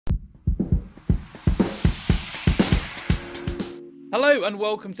Hello and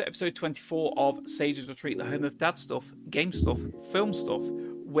welcome to episode 24 of Sage's Retreat, the home of dad stuff, game stuff, film stuff,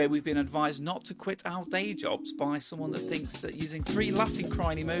 where we've been advised not to quit our day jobs by someone that thinks that using 3 laughing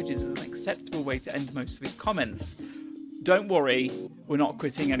crying emojis is an acceptable way to end most of his comments. Don't worry, we're not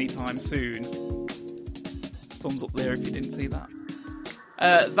quitting anytime soon. Thumbs up there if you didn't see that.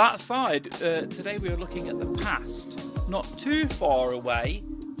 That aside, today we are looking at the past, not too far away,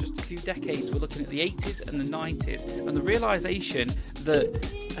 just a few decades. We're looking at the 80s and the 90s, and the realisation that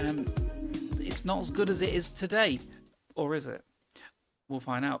it's not as good as it is today. Or is it? We'll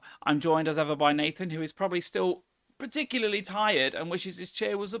find out. I'm joined as ever by Nathan, who is probably still particularly tired and wishes his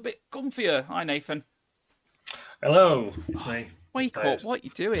chair was a bit comfier. Hi, Nathan. Hello, it's me. Wake up, what are you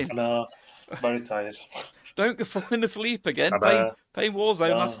doing? I know, very tired. Don't go falling asleep again. Playing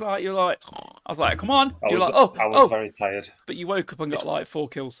Warzone last night, you're like, I was like, come on. I was very tired. But you woke up and got like 4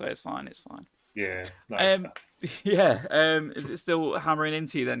 kills, so it's fine. Yeah. Is it still hammering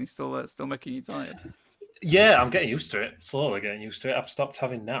into you then? He's still making you tired? Yeah, I'm getting used to it. Slowly getting used to it. I've stopped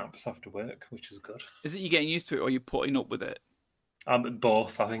having naps after work, which is good. Is it you getting used to it, or are you putting up with it?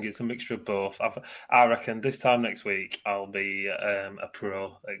 Both. I think it's a mixture of both. I reckon this time next week I'll be a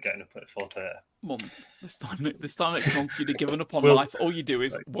pro at getting up at 4:30. Mum, this time next month you'd have given up on life. All you do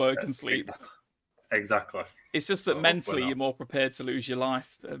is work and sleep. Exactly. It's just that mentally you're more prepared to lose your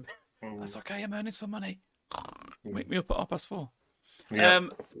life. That's okay. I'm earning some money. Wake me up at 4:30. Yeah.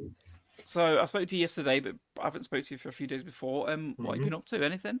 So I spoke to you yesterday, but I haven't spoken to you for a few days before. What have you been up to?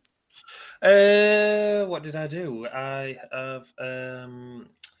 Anything? What did I do? I have.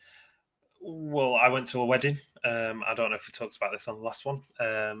 Well, I went to a wedding. I don't know if we talked about this on the last one,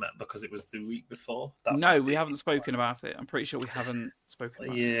 because it was the week before. No, we haven't spoken about it. I'm pretty sure we haven't spoken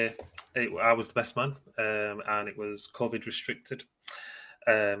about it. Yeah, I was the best man, and it was COVID restricted.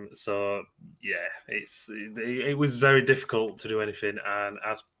 So yeah, it was very difficult to do anything, and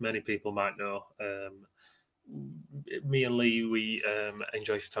as many people might know, me and Lee, we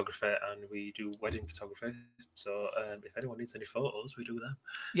enjoy photography and we do wedding photography. So if anyone needs any photos, we do them.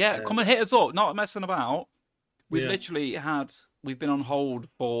 Yeah, come and hit us up. Not messing about. We've been on hold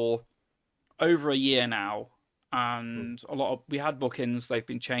for over a year now, and we had bookings. They've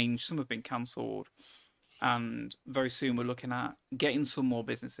been changed. Some have been cancelled, and very soon we're looking at getting some more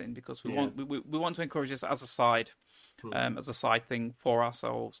business in because we want to encourage this as a side thing for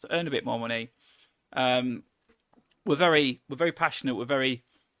ourselves to earn a bit more money. We're very passionate. We're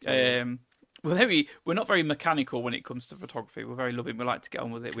not very mechanical when it comes to photography. We're very loving. We like to get on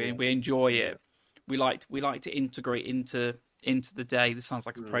with it. We enjoy it. We like to integrate into the day. This sounds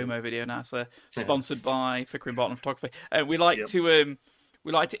like a promo video now. So sponsored by Pickering Barton Photography. We like to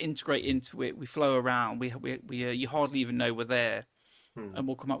integrate into it. We flow around. You hardly even know we're there, and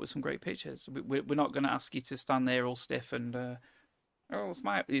we'll come up with some great pictures. We're not going to ask you to stand there all stiff and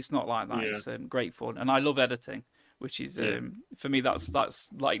smile. It's not like that. Yeah. It's great fun, and I love editing, which is for me that's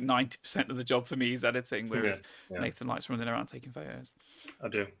like 90% of the job for me is editing, whereas Nathan likes running around taking photos. I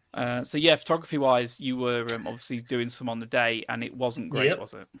do. So photography wise, you were obviously doing some on the day, and it wasn't great,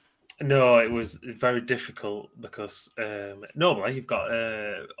 was it? No, it was very difficult because normally you've got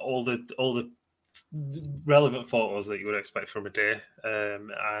all the relevant photos that you would expect from a day,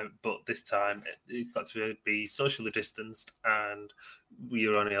 but this time you've got to be socially distanced, and we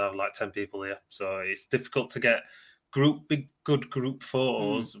only have like 10 people here, so it's difficult to get good group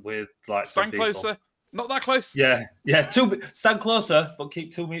photos with like stand closer. Not that close. Yeah. Stand closer, but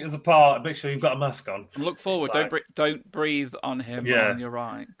keep 2 meters apart. Make sure you've got a mask on. And look forward. Don't breathe on him on your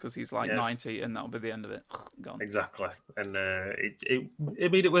right, because he's like 90, and that'll be the end of it. Gone. Exactly. And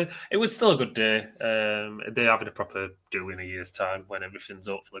it was still a good day. They're having a proper do in a year's time when everything's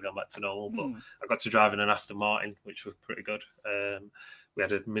hopefully gone back to normal. But I got to drive in an Aston Martin, which was pretty good. We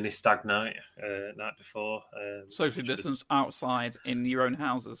had a mini stag night night before. Social distance outside in your own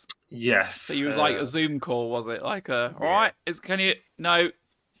houses. Yes. So you was like a Zoom call, was it? Like all right, no,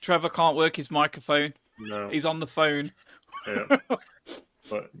 Trevor can't work his microphone. No. He's on the phone. Yeah.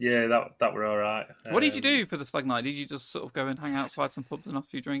 But yeah, that were all right. What did you do for the stag night? Did you just sort of go and hang outside some pubs and have a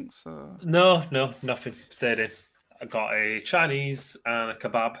few drinks? No, nothing. Stayed in. I got a Chinese and a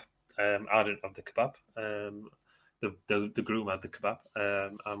kebab. I didn't have the kebab. The groom had the kebab,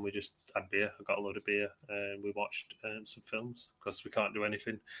 and we just had beer. I got a load of beer, and we watched some films because we can't do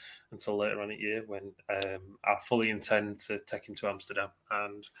anything until later on in the year when I fully intend to take him to Amsterdam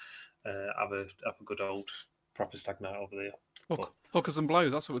and have a good old proper stag night over there. Hookers and blow,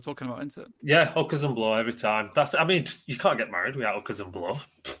 that's what we're talking about, isn't it? Yeah, hookers and blow every time. You can't get married without hookers and blow.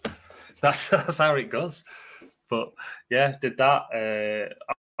 That's how it goes. But yeah, did that.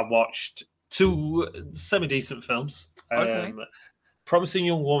 I watched 2 semi-decent films. Okay. Promising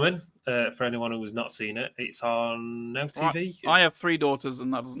Young Woman. For anyone who's not seen it, it's on Now TV. I have 3 daughters,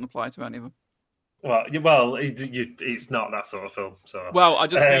 and that doesn't apply to any of them. It's not that sort of film. So, well, I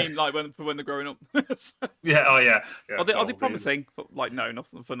just mean like when they're growing up. So, yeah. Oh, yeah. Are they promising? Like, no,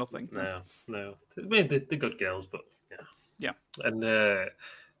 nothing for nothing. No. I mean, they're good girls, but yeah. And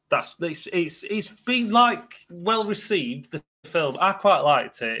it's been like well received. The film, I quite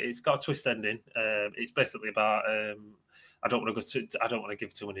liked it. It's got a twist ending. It's basically about. I don't want to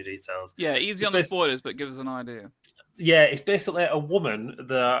give too many details. Yeah, easy on the spoilers, but give us an idea. Yeah, it's basically a woman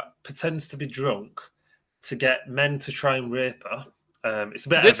that pretends to be drunk to get men to try and rape her. It's a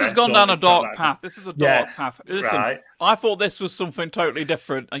bit. This has gone down a dark path. This is a dark path. Listen, right. I thought this was something totally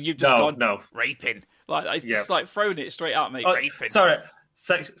different, and you've just gone raping. Like it's just like throwing it straight at me. Raping. Sorry,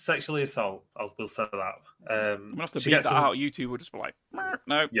 sexually assault. We'll say that. I'm gonna have to beat that out. YouTube will just be like,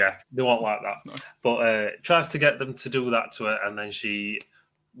 no. Yeah, they won't like that. No. But tries to get them to do that to her, and then she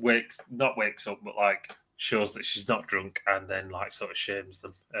wakes up, but like shows that she's not drunk, and then like sort of shames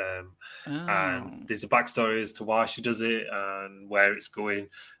them. And there's a backstory as to why she does it and where it's going.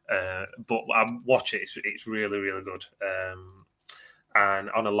 But watch it; it's really, really good.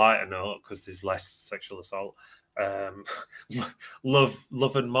 And on a lighter note, because there's less sexual assault. Love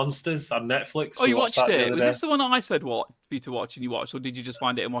and Monsters on Netflix. Oh, you watched it? Was this the one I said for you to watch and you watched, or did you just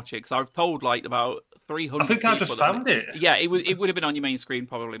find it and watch it? Because I've told like about 300. I think I just found it. Yeah, it would have been on your main screen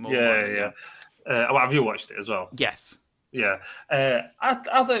probably more. Yeah. Have you watched it as well? Yes. Yeah. I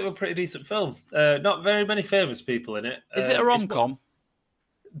thought it was a pretty decent film. Not very many famous people in it. Is it a rom-com?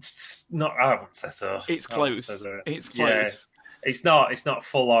 Not. I wouldn't say so. It's close. It's close. Yeah. It's not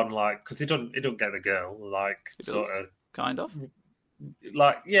full on like because he don't get the girl like it sort does, of kind of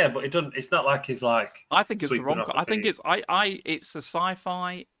like but it doesn't. It's not like he's like. I think it's a rom com. I think it's it's a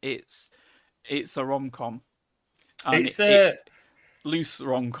sci-fi. It's a rom com. It's a loose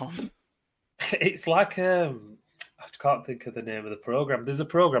rom com. It's like I can't think of the name of the program. There's a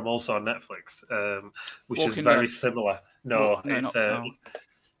program also on Netflix, which is very similar.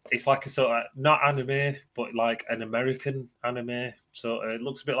 It's like a sort of not anime, but like an American anime. So it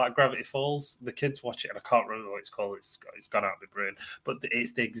looks a bit like Gravity Falls. The kids watch it, and I can't remember what it's called. It's gone out of my brain, but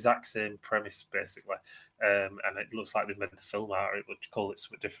it's the exact same premise basically. And it looks like they made the film out of it, but call it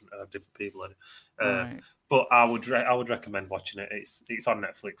something different. Different people in it. Right. But I would recommend watching it. It's on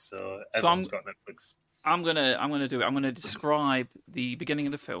Netflix, so everyone's got Netflix. I'm gonna do it. I'm gonna describe the beginning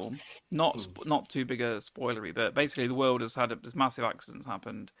of the film. Not too big a spoilery, but basically the world has had this massive accidents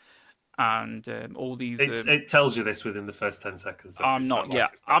happened, and all these. It tells you this within the first 10 seconds. I'm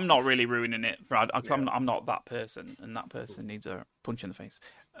not really ruining it for. I'm not that person, and that person needs a punch in the face.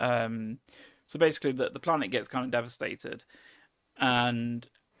 So basically, the planet gets kind of devastated, and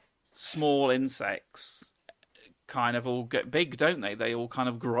small insects kind of all get big, don't they? They all kind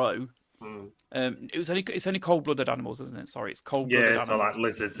of grow. It's only cold-blooded animals, isn't it? Sorry, it's cold-blooded animals. So like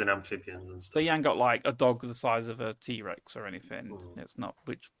lizards and amphibians and stuff. So you ain't got like a dog the size of a T-Rex or anything. It's not,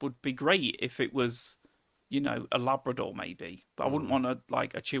 which would be great if it was, a Labrador maybe. But I wouldn't want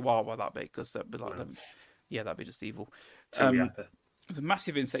a Chihuahua that big because that'd be like that'd be just evil. The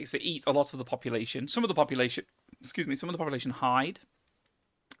massive insects that eat a lot of the population. Some of the population hide,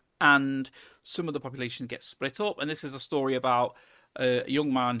 and some of the population gets split up. And this is a story about a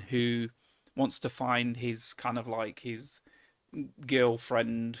young man who wants to find his kind of like his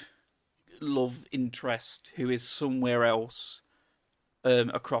girlfriend, love interest, who is somewhere else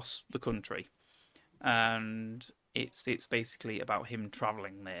across the country, and it's basically about him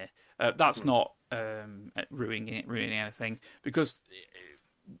traveling there. That's not ruining anything because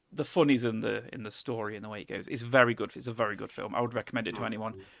the fun is in the story and the way it goes. It's very good. It's a very good film. I would recommend it to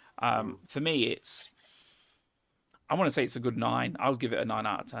anyone. For me, I want to say it's a good 9. I would give it a 9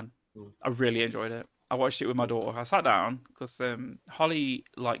 out of 10. I really enjoyed it. I watched it with my daughter. I sat down because Holly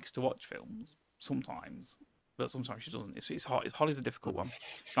likes to watch films sometimes, but sometimes she doesn't. It's hard. Holly's a difficult one.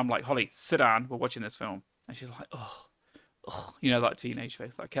 I'm like, Holly, sit down. We're watching this film, and she's like, oh, that teenage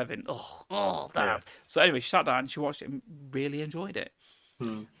face, like Kevin. Oh, Dad. Yeah. So anyway, she sat down. She watched it and really enjoyed it.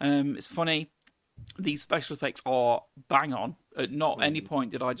 It's funny. These special effects are bang on. At not any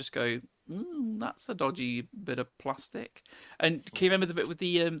point did I just go, that's a dodgy bit of plastic. And can you remember the bit with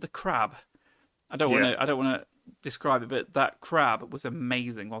the crab? I don't want to describe it, but that crab was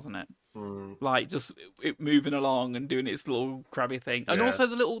amazing, wasn't it? Like just it moving along and doing its little crabby thing, and also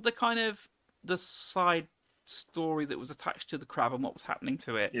the side story that was attached to the crab and what was happening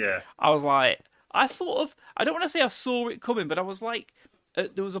to it. Yeah, I was like, I don't want to say I saw it coming, but I was like,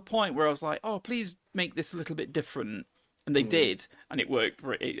 there was a point where I was like, oh, please make this a little bit different. And they did, and it worked.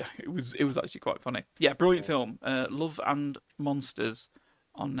 It was actually quite funny. Yeah, brilliant film. Love and Monsters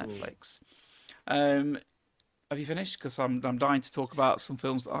on Netflix. Have you finished? Because I'm dying to talk about some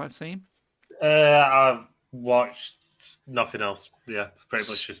films that I've seen. I've watched nothing else. Yeah, pretty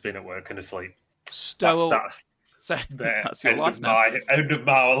much just been at work and asleep. That's that's your life now. End of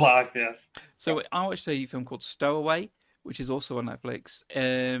my life. Yeah. So I watched a film called Stowaway, which is also on Netflix.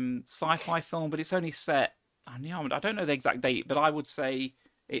 Sci-fi film, but it's only set. I don't know the exact date, but I would say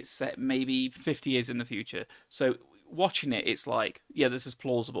it's set maybe 50 years in the future. So watching it, it's like, yeah, this is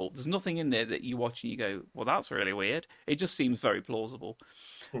plausible. There's nothing in there that you watch and you go, well, that's really weird. It just seems very plausible,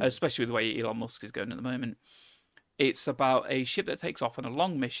 especially with the way Elon Musk is going at the moment. It's about a ship that takes off on a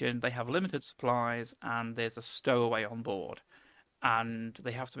long mission. They have limited supplies, and there's a stowaway on board. And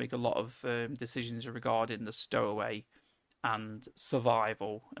they have to make a lot of decisions regarding the stowaway and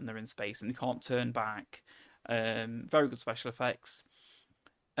survival, and they're in space, and they can't turn back. Very good special effects.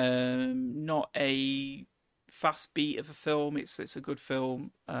 Not a fast beat of a film. It's a good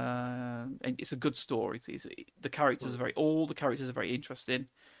film. And it's a good story. The characters all the characters are very interesting.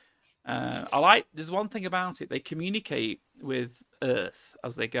 There's one thing about it. They communicate with Earth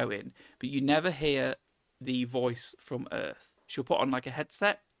as they go in, but you never hear the voice from Earth. She'll put on like a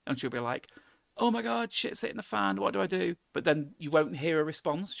headset, and she'll be like, "Oh my God, shit's hitting the fan. What do I do?" But then you won't hear a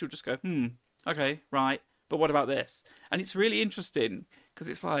response. She'll just go, okay, right. But what about this? And it's really interesting because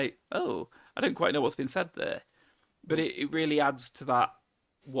it's like, oh, I don't quite know what's been said there. But it really adds to that,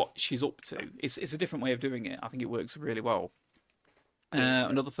 what she's up to. It's a different way of doing it. I think it works really well.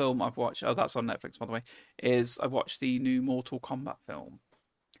 Another film I've watched, that's on Netflix, by the way, is I watched the new Mortal Kombat film.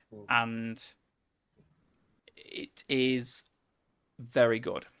 And it is very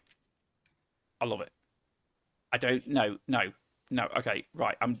good. I love it. I don't know. No. Okay,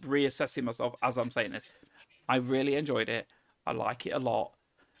 right. I'm reassessing myself as I'm saying this. I really enjoyed it. I like it a lot.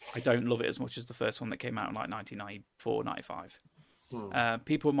 I don't love it as much as the first one that came out in like 1994, 95.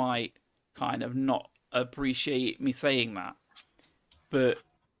 People might kind of not appreciate me saying that. But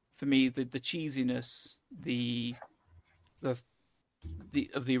for me, the cheesiness, of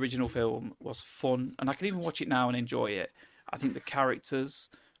the original film was fun. And I can even watch it now and enjoy it. I think the characters,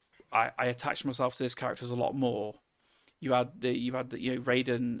 I attached myself to these characters a lot more. You had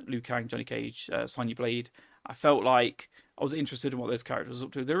Raiden, Liu Kang, Johnny Cage, Sonya Blade. I felt like I was interested in what those characters were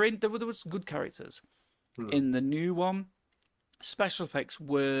up to. There was good characters. In the new one, special effects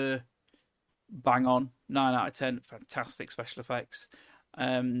were bang on, 9 out of 10, fantastic special effects.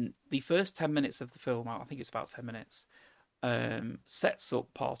 The first 10 minutes of the film, I think it's about 10 minutes, sets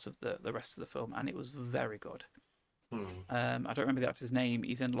up part of the rest of the film, and it was very good. I don't remember the actor's name.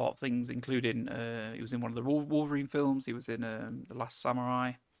 He's in a lot of things, including he was in one of the Wolverine films. He was in The Last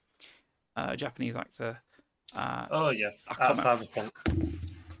Samurai. Japanese actor. That's Cyberpunk.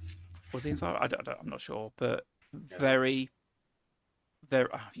 Was he inside? I'm not sure, but very, very.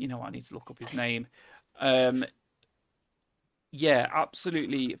 You know what? I need to look up his name.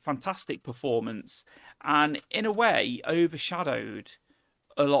 Absolutely fantastic performance, and in a way overshadowed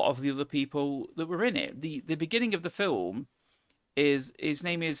a lot of the other people that were in it. The beginning of the film is, his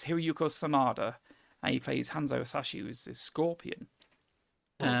name is Hiroyuko Sanada, and he plays Hanzo Hasashi, who's a Scorpion.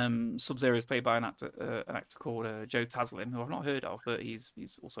 Sub-Zero is played by an actor called Joe Taslim, who I've not heard of, but he's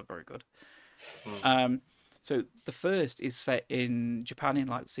also very good. So the first is set in Japan in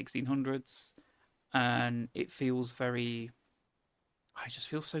like the 1600s, and it feels very. I just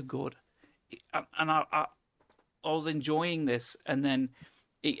feel so good, and I was enjoying this, and then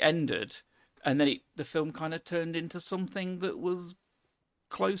it ended, and then the film kind of turned into something that was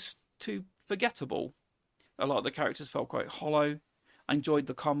close to forgettable. A lot of the characters felt quite hollow. I enjoyed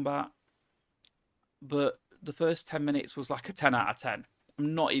the combat, but the first 10 minutes was like a 10 out of 10.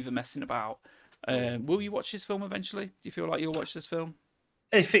 I'm not even messing about. Will you watch this film eventually? Do you feel like you'll watch this film?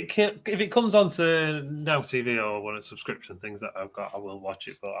 If it comes onto Now TV or one of the subscription things that I've got, I will watch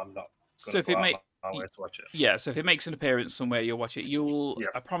it, but I'm not. So if it makes to watch it. Yeah, so if it makes an appearance somewhere, you'll watch it.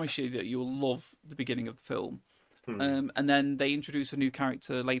 I promise you that you'll love the beginning of the film. And then they introduce a new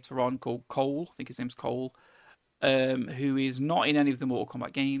character later on called Cole. I think his name's Cole, who is not in any of the Mortal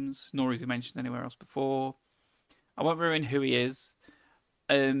Kombat games, nor is he mentioned anywhere else before. I won't ruin who he is,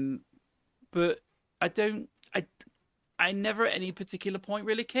 but I never at any particular point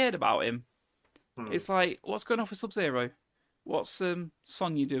really cared about him. It's like, what's going on for Sub-Zero? What's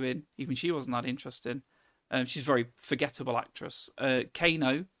Sonya doing? Even she wasn't that interesting. She's a very forgettable actress.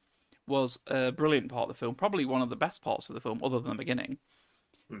 Kano was a brilliant part of the film, probably one of the best parts of the film, other than the beginning.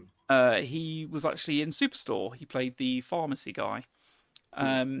 He was actually in Superstore. He played the pharmacy guy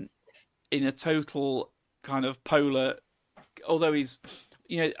in a total kind of polar although he's,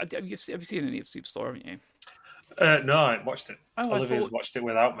 have you seen any of Superstore, haven't you? No, I haven't watched it. Oh, Olivia's watched it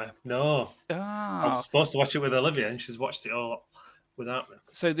without me. No. I was supposed to watch it with Olivia, and she's watched it all without me.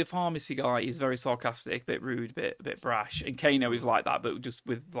 So the pharmacy guy is very sarcastic, a bit rude, a bit brash, and Kano is like that, but just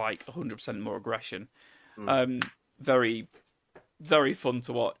with like 100% more aggression. Very, very fun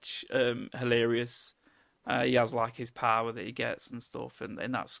to watch. Hilarious. He has like his power that he gets and stuff,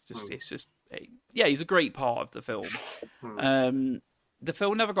 and that's just he's a great part of the film. The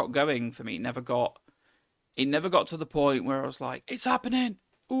film never got going for me. It never got to the point where I was like, it's happening.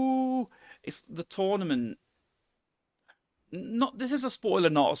 Ooh, it's the tournament. This is a spoiler,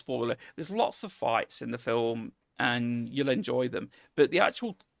 not a spoiler. There's lots of fights in the film, and you'll enjoy them. But the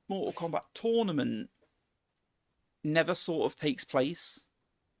actual Mortal Kombat tournament never sort of takes place.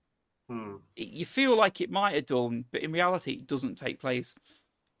 You feel like it might have done, but in reality, it doesn't take place.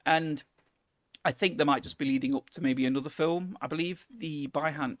 And I think they might just be leading up to maybe another film. I believe the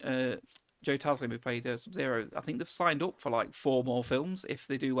Joe Taslim, who played Sub-Zero, I think they've signed up for like 4 more films if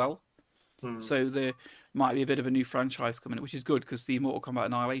they do well. So there might be a bit of a new franchise coming, which is good because the Mortal Kombat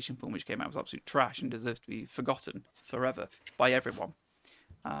Annihilation film, which came out, was absolute trash and deserves to be forgotten forever by everyone.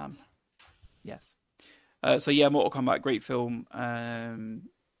 Yes. So yeah, Mortal Kombat, great film.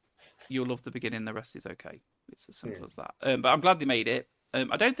 You'll love the beginning, the rest is okay. It's as simple as that. But I'm glad they made it.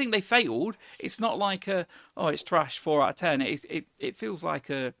 I don't think they failed. It's not like it's trash 4 out of 10. It feels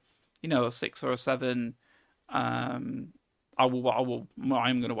like a 6 or a 7. I'm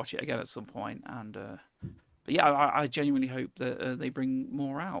going to watch it again at some point, and but yeah, I genuinely hope that they bring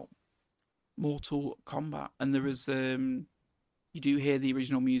more out. Mortal Kombat, and there is you do hear the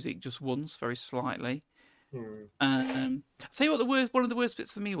original music just once, very slightly. Say what one of the worst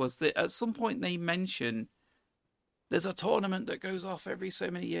bits for me was that at some point they mention there's a tournament that goes off every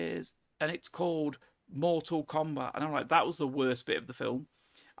so many years, and it's called Mortal Kombat, and I'm like, that was the worst bit of the film.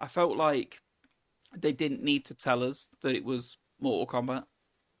 I felt like they didn't need to tell us that it was Mortal Kombat.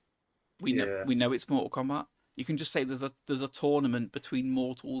 We know it's Mortal Kombat. You can just say there's a tournament between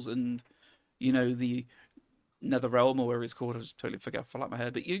mortals and the Netherrealm, or whatever it's called. I just totally forgot my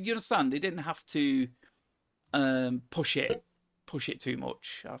head. But you understand, they didn't have to push it too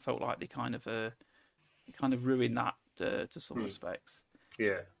much. I felt like they kind of ruined that to some respects.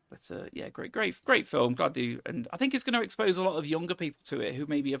 Yeah. But yeah, great film. Glad to, and I think it's going to expose a lot of younger people to it who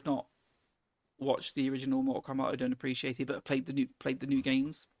maybe have not watched the original Mortal Kombat, or don't appreciate it, but have played the new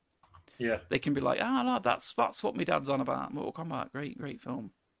games. Yeah, they can be like, that's what my dad's on about. Mortal Kombat, great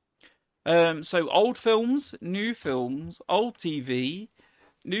film. So old films, new films, old TV,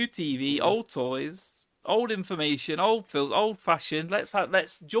 new TV, old toys, old information, old films, old fashion.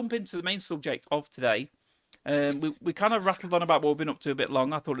 Let's jump into the main subject of today. We kind of rattled on about what we've been up to a bit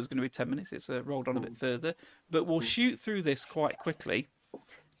long. I thought it was going to be 10 minutes. It's rolled on a bit further, but we'll shoot through this quite quickly.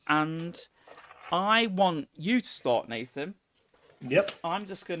 And I want you to start, Nathan. Yep. I'm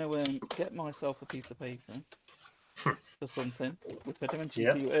just going to get myself a piece of paper for something, which I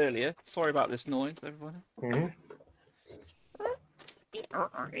mentioned to you earlier. Sorry about this noise, everybody.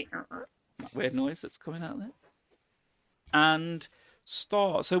 That weird noise that's coming out there. And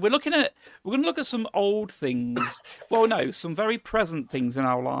start. So we're going to look at some old things. Well, no, some very present things in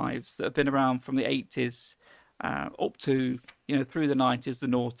our lives that have been around from the 80s up to through the 90s, the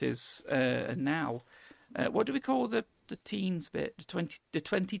noughties, and now. What do we call the teens bit? The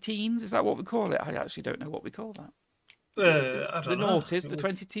 20 teens? Is that what we call it? I actually don't know what we call that. I don't know. Noughties, the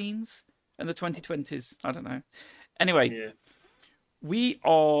 20 teens, and the 2020s. I don't know. Anyway, we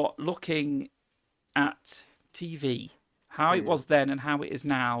are looking at TV, how it was then and how it is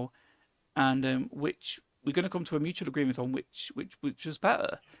now, and which we're going to come to a mutual agreement on which was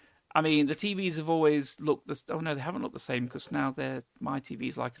better. I mean, the TVs have always looked they haven't looked the same, because now my TV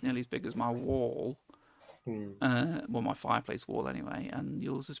is like nearly as big as my wall. Well, my fireplace wall anyway, and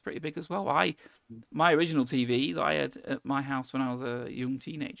yours is pretty big as well. My original TV that I had at my house when I was a young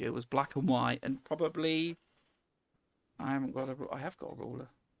teenager was black and white, and probably I have got a ruler.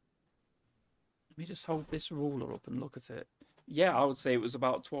 Let me just hold this ruler up and look at it. Yeah, I would say it was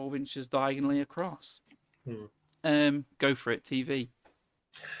about 12 inches diagonally across. Go for it, TV.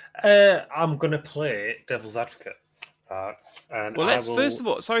 I'm going to play devil's advocate. First of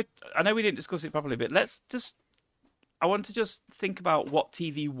all, sorry, I know we didn't discuss it properly, but I want to just think about what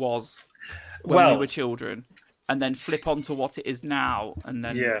TV was when we were children, and then flip on to what it is now, and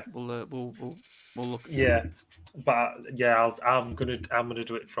then we'll look at it. But I'm gonna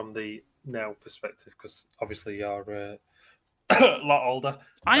do it from the now perspective, because obviously you're a lot older.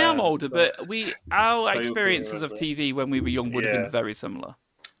 I am older, but our experiences of TV when we were young would have been very similar.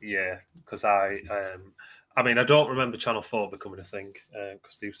 Yeah, because I mean, I don't remember Channel 4 becoming a thing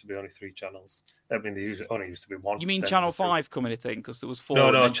because there used to be only 3 channels. I mean, only used to be one. You mean then Channel there was 5 coming a thing? Because there was 4.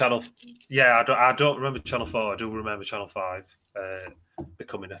 No, then... Channel. Yeah, I don't remember Channel 4. I do remember Channel 5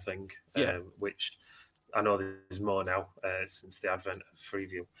 becoming a thing, which I know there's more now since the advent of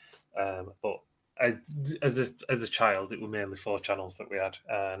Freeview. But as a child, it were mainly 4 channels that we had,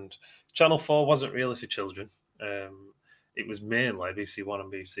 and Channel 4 wasn't really for children. It was mainly BBC One and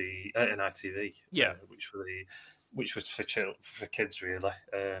BBC and ITV, which was for kids really,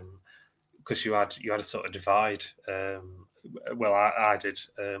 because you had a sort of divide. Well, I did.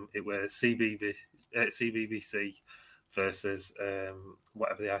 It was CBBC versus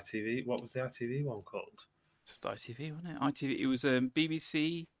whatever the ITV. What was the ITV one called? Just ITV, wasn't it? ITV. It was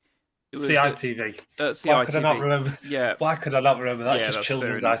BBC. It was CITV. Why could I not remember? Yeah. Why could I not remember? That's just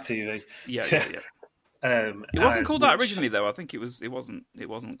children's ITV. Yeah. It wasn't called that originally, though. I think it wasn't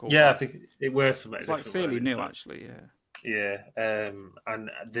called. Yeah, that. I think it was something. It's like fairly new, actually. Yeah.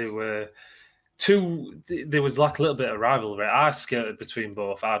 And there were 2. There was like a little bit of rivalry. I skirted between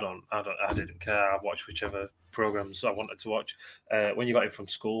both. I didn't care. I watched whichever programs I wanted to watch. When you got in from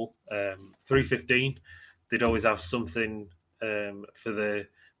school, 3:15, they'd always have something for the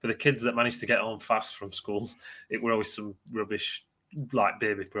kids that managed to get home fast from school. It were always some rubbish like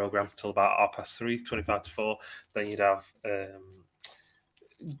baby program till about 3:30, 25 to 4. Then you'd have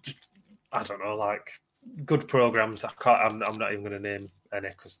I don't know, like good programs. I'm not even going to name any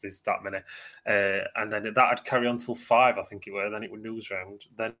because there's that many. And then that'd carry on till 5, I think it were. Then it was Newsround.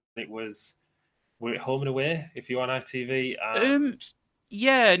 Then it was Home and Away if you were on ITV. And...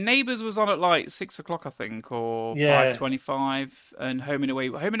 Yeah, Neighbours was on at like 6 o'clock, I think, or 5:25, and Home and Away.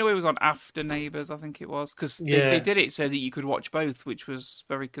 Home and Away was on after Neighbours, I think it was, because they did it so that you could watch both, which was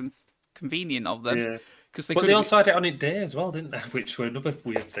very convenient of them. Yeah. But they also had it on a day as well, didn't they? Which were another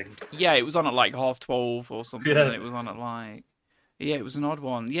weird thing. Yeah, it was on at like 12:30 or something. Yeah. And it was on at like... Yeah, it was an odd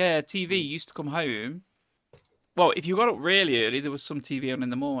one. Yeah, TV used to come home. Well, if you got up really early, there was some TV on in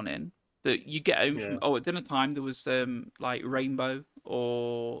the morning that you get home from... Oh, at dinner time, there was like Rainbow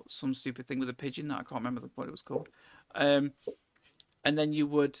or some stupid thing with a pigeon that I can't remember what it was called. And then you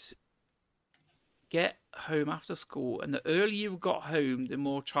would get home after school, and the earlier you got home, the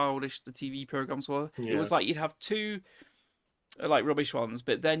more childish the TV programs were. It was like you'd have 2 like rubbish ones,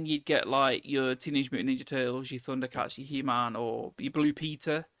 but then you'd get like your Teenage Mutant Ninja Turtles, your Thundercats, your He-Man, or your Blue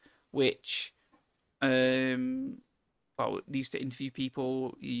Peter, which they used to interview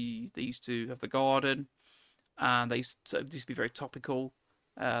people. They used to have the garden, and they used to be very topical.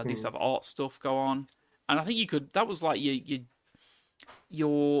 They used to have art stuff go on, and I think that was like you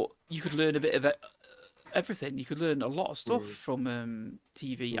could learn a bit of everything. You could learn a lot of stuff from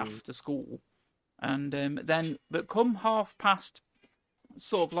TV after school, and but come 5:30,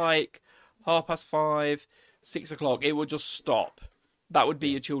 sort of like 5:30, 6 o'clock, it would just stop. That would be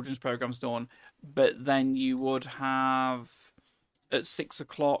your children's programs done, but then you would have at 6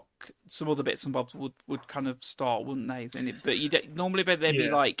 o'clock some other bits and bobs would kind of start, wouldn't they? But normally they'd be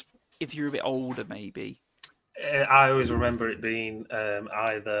like, if you're a bit older, maybe. I always remember it being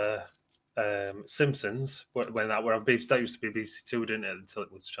either Simpsons when that were on BBC. That used to be BBC Two, didn't it? Until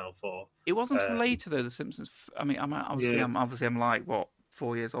it was Channel 4. It wasn't until later though. The Simpsons. I mean, I'm like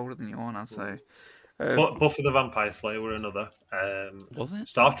 4 years older than you are now. So, Buffy the Vampire Slayer were another. Was it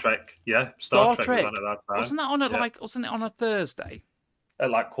Star Trek? Yeah, Star Trek was on at that time. Wasn't that on at Wasn't it on a Thursday? At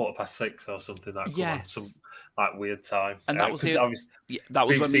like 6:15 or something like that. Yes. Some like weird time. And that was that was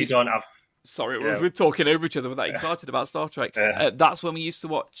BBC when we don't have. Sorry, we're talking over each other. We're that excited about Star Trek. That's when we used to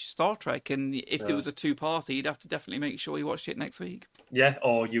watch Star Trek, and if there was a 2-parter, you'd have to definitely make sure you watched it next week. Yeah,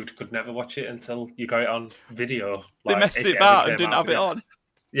 or you could never watch it until you got it on video. They messed it about and didn't have it on.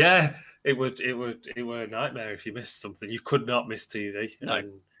 Yeah, it were a nightmare if you missed something. You could not miss TV. No.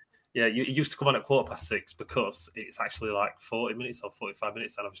 And it used to come on at 6:15 because it's actually like 40 minutes or 45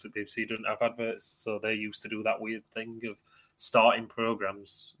 minutes, and obviously BBC didn't have adverts, so they used to do that weird thing of starting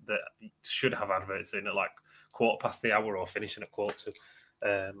programs that should have adverts in at like 1/4 the hour or finishing at 1/4 to.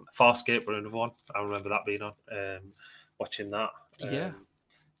 Farscape were another one. I remember that being on. Watching that.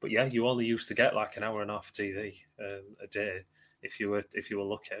 But yeah, you only used to get like an hour and a half of TV a day if you were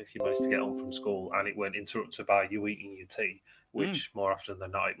lucky. If you managed to get home from school and it weren't interrupted by you eating your tea, which more often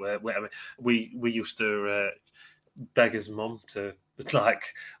than not it were. We used to beg his mum to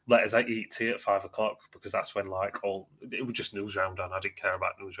like let us eat tea at 5 o'clock because that's when like it was just Newsround on. I didn't care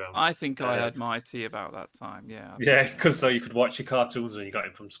about Newsround. I think I had my tea about that time. Yeah, because so you could watch your cartoons when you got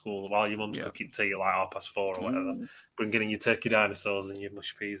in from school while your mum's cooking tea at like 4:30 or whatever, bringing in your turkey dinosaurs and your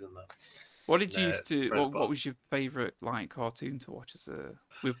mush peas and that. What did you used to? Fred What Bob. was your favourite like cartoon to watch as a?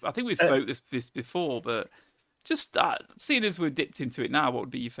 I think we spoke this before, but just seeing as we're dipped into it now, what would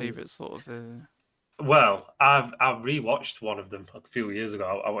be your favourite sort of? Well, I've rewatched one of them a few years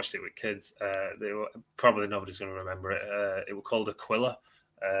ago. I watched it with kids. They were, probably nobody's going to remember it. It was called Aquila,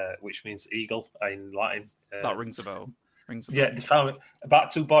 which means eagle in Latin. That rings a bell. Yeah, they found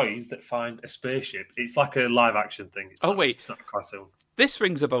about two boys that find a spaceship. It's like a live action thing. It's it's not a cartoon. This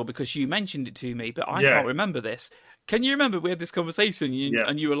rings a bell because you mentioned it to me, but I can't remember this. Can you remember we had this conversation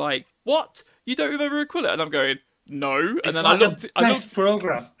and you were like, "What? You don't remember Aquila?" And I'm going, "No." And it's then like I looked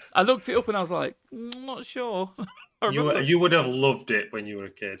program. I looked it up and I was like, "I'm not sure." You would have loved it when you were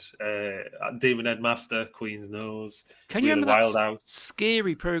a kid. Demon Headmaster, Queen's Nose. Can you remember Wild that House?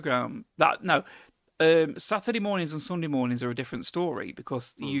 scary program? Saturday mornings and Sunday mornings are a different story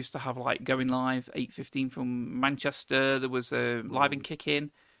because you used to have like Going Live 8:15 from Manchester. There was Live and Kick In.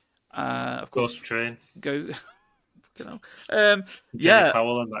 Of course, Ghost Train. Jenny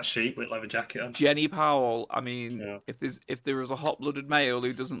Powell and that sheep with leather jacket on. Jenny Powell. I mean, if there was a hot-blooded male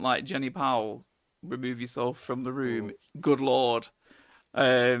who doesn't like Jenny Powell, remove yourself from the room. Good Lord.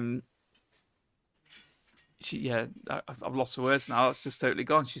 I've lost the words now. It's just totally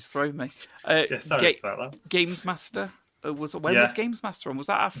gone. She's thrown me. Sorry about that. Games Master was Games Master on? Was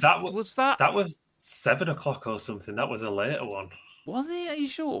that that was 7 o'clock or something? That was a later one. Was it? Are you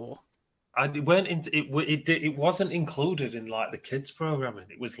sure? And it went into it wasn't included in like the kids programming.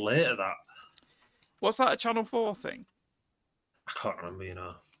 It was later that. Was that a Channel 4 thing? I can't remember.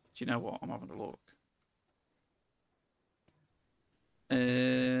 Do you know what? I'm having a look.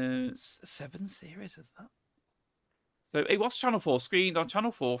 7 series of that. So it was Channel 4, screened on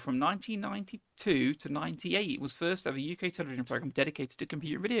Channel 4 from 1992 to 98. It was first ever UK television programme dedicated to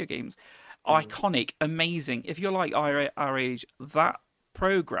computer and video games. Iconic, amazing. If you're like our age, that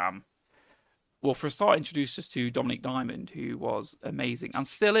programme, well, for a start, introduced us to Dominic Diamond, who was amazing and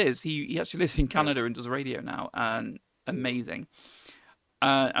still is. He actually lives in Canada and does radio now, and amazing.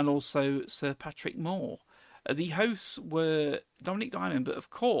 And also Sir Patrick Moore. The hosts were Dominic Diamond, but of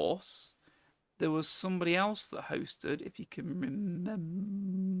course, there was somebody else that hosted, if you can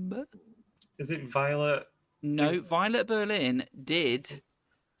remember. Is it Violet? No, Violet Berlin did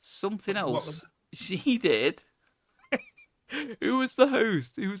something else. She did. Who was the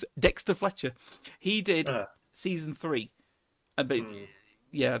host? Who was Dexter Fletcher? He did season 3. But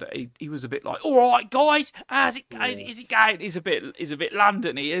he was a bit like, "All right, guys, is it going?" He's a bit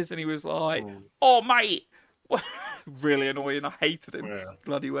lambent, he is, and he was like, "Oh, mate." Really annoying. I hated him.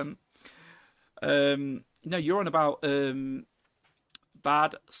 Glad he went. No, you're on about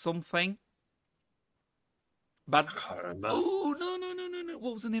bad something. Bad. I can't remember. Oh no!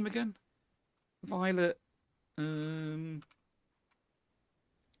 What was the name again? Violet. No.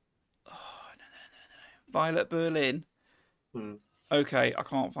 Violet Berlin. Okay, I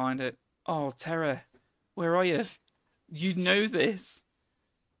can't find it. Oh, Terra, where are you? You know this.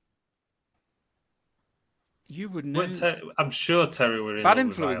 You would know. I'm sure Terry were in Bad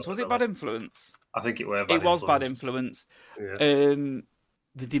Influence. Was it Bad Influence? I think it were. It was Bad Influence. Yeah.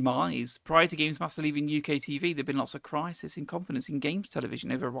 The demise. Prior to Games Master leaving UK TV, there'd been lots of crisis in confidence in games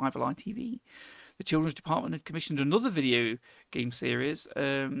television over Arrival ITV. The Children's Department had commissioned another video game series,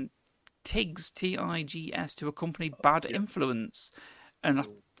 TIGS, Tigs, to accompany Bad Influence. And I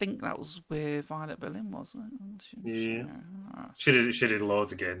think that was where Violet Berlin was. She did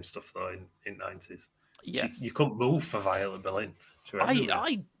loads of game stuff, though, in 90s. Yes. You couldn't move for Violet Berlin.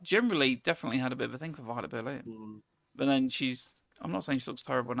 I generally definitely had a bit of a thing for Violet Berlin. But then I'm not saying she looks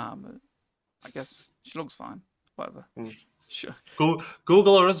terrible now, but I guess she looks fine. Whatever. Sure.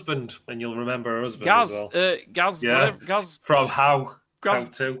 Google her husband, and you'll remember her husband Gaz, as well. Gaz, yeah. Gaz from How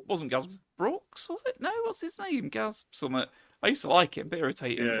To. Wasn't Gaz Brooks, was it? No, what's his name? Gaz Summit. I used to like him, a bit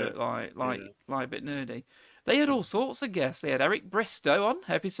irritating, but like a bit nerdy. They had all sorts of guests. They had Eric Bristow on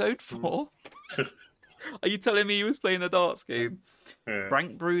episode 4. Are you telling me he was playing the darts game? Yeah.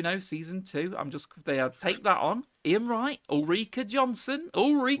 Frank Bruno, season 2. They had Take That On. Ian Wright, Ulrika Johnson.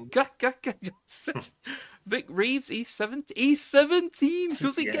 Vic Reeves, E17. E17!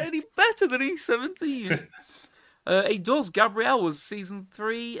 Does it get any better than E17? It does. Gabrielle was season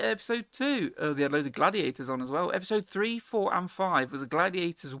 3, episode 2. They had loads of Gladiators on as well. Episode 3, 4, and 5 was the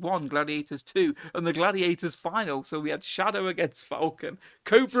Gladiators 1, Gladiators 2, and the Gladiators final. So we had Shadow against Falcon,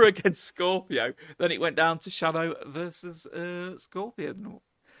 Cobra against Scorpio. Then it went down to Shadow versus Scorpion.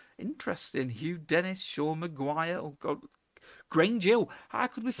 Interesting. Hugh Dennis, Sean Maguire. Oh, God. Grange Hill. How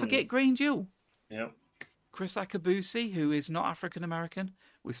could we forget Grange Hill? Yep. Chris Akabusi, who is not African American.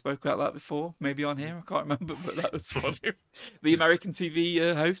 We spoke about that before, maybe on here. I can't remember, but that was funny. The American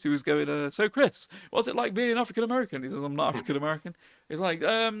TV host who was going, so Chris, what's it like being African American? He says, I'm not African American. He's like,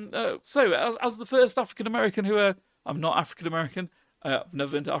 so as the first African American who, I'm not African American. I've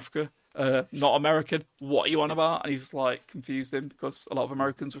never been to Africa. Not American. What are you on about? And he's like confused him because a lot of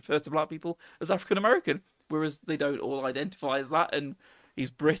Americans refer to black people as African American, whereas they don't all identify as that. And he's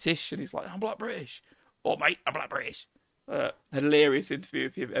British, and he's like, I'm black British. Oh, mate, I'm black British. Hilarious interview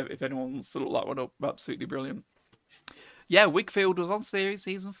if anyone wants to look that one up. Absolutely brilliant. Yeah, Wigfield was on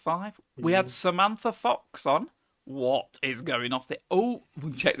season 5. We had Samantha Fox on. What is going off there? Oh,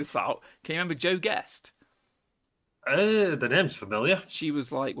 check this out. Can you remember Joe Guest? The name's familiar. She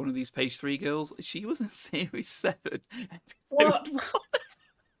was like one of these page 3 girls. She was in series 7. What?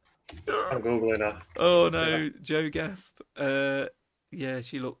 I'm googling her. Oh no, Joe Guest. Yeah,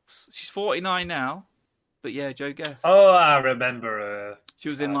 she's 49 now. But yeah, Joe Guest. Oh, I remember her. She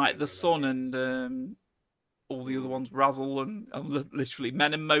was in like The Sun and all the other ones, Razzle and literally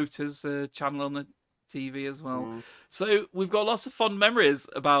Men and Motors channel on the TV as well. So we've got lots of fond memories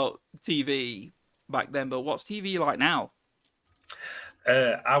about TV back then. But what's TV like now?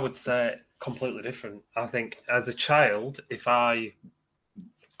 I would say completely different. I think as a child, if I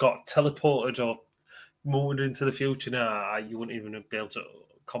got teleported or moved into the future now, you wouldn't even be able to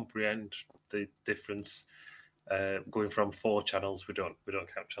comprehend the difference. Going from 4 channels, we don't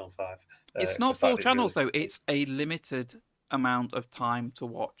count channel 5. It's not 4 channels though. It's a limited amount of time to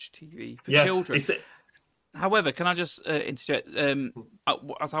watch TV for children. However, can I just interject?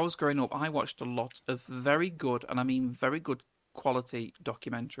 As I was growing up, I watched a lot of very good, and I mean very good quality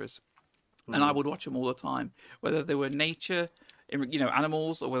documentaries, and I would watch them all the time, whether they were nature,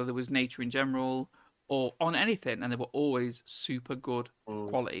 animals, or whether there was nature in general, or on anything, and they were always super good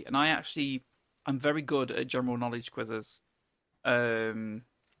quality. And I'm very good at general knowledge quizzes. I'll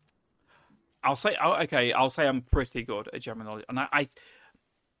say I'm pretty good at general knowledge, and I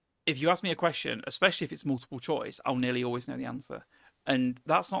if you ask me a question, especially if it's multiple choice, I'll nearly always know the answer. And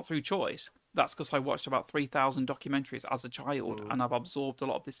that's not through choice. That's because I watched about 3,000 documentaries as a child, and I've absorbed a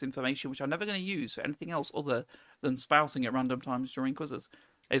lot of this information, which I'm never going to use for anything else other than spouting at random times during quizzes.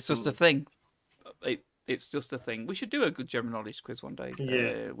 It's just a thing. It's just a thing. We should do a good general knowledge quiz one day.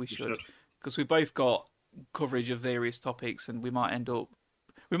 Yeah, we should. Because we both got coverage of various topics, and we might end up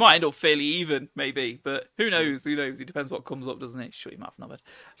fairly even, maybe. But who knows? Who knows? It depends what comes up, doesn't it? Shut your mouth, Norbert.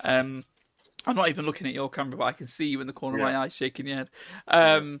 I'm not even looking at your camera, but I can see you in the corner of my eye shaking your head.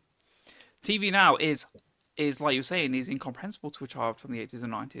 TV now is like you're saying, is incomprehensible to a child from the 80s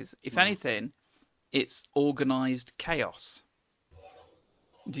and 90s. If anything, it's organised chaos.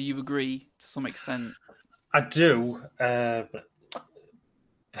 Do you agree to some extent? I do.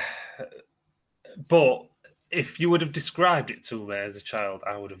 But if you would have described it to me as a child,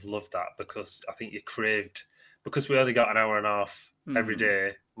 I would have loved that, because I think you craved, because we only got an hour and a half every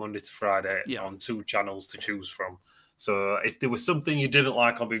day, Monday to Friday, on 2 channels to choose from. So if there was something you didn't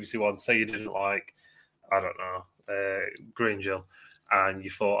like on BBC One, say you didn't like, I don't know, Granger, and you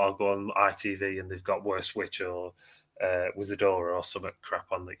thought, I'll go on ITV and they've got Worst Witch or Wizardora or some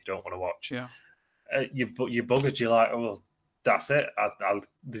crap on that you don't want to watch. Yeah. You buggered, you're like, oh, well, that's it.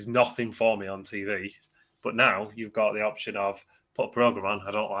 There's nothing for me on TV. But now you've got the option of put a program on.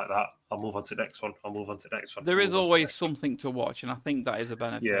 I don't like that. I'll move on to the next one. I'll move on to the next one. There is always something to watch, and I think that is a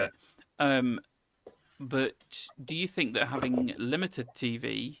benefit. Yeah. But do you think that having limited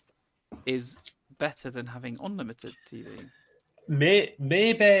TV is better than having unlimited TV?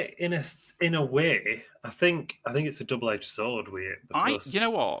 Maybe in a way. I think it's a double-edged sword with it. Because... You know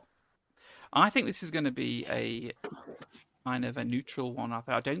what? I think this is going to be a kind of a neutral one.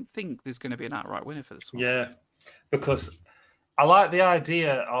 I don't think there's going to be an outright winner for this one. Yeah, because I like the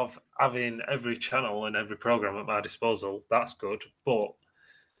idea of having every channel and every program at my disposal. That's good, but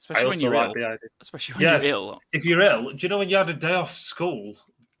especially when you're ill. Especially when you're ill. If you're ill, do you know when you had a day off school,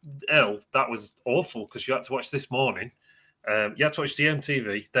 ill, that was awful because you had to watch This Morning. You had to watch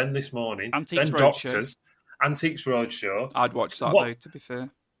GMTV, then This Morning, Antiques then Doctors, Antiques Roadshow. I'd watch that though, to be fair.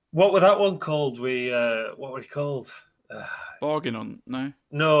 What was that one called? What were it called? Bargain on? No.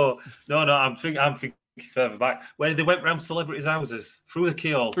 I'm thinking further back where they went round celebrities' houses through the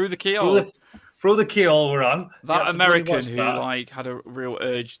keyhole. Through the keyhole. Through the keyhole we're on. That American who had a real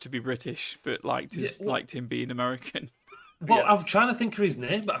urge to be British, but liked him being American. Well, I'm trying to think of his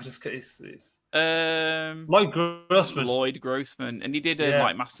name, but I just it's Lloyd Grossman. Lloyd Grossman, and he did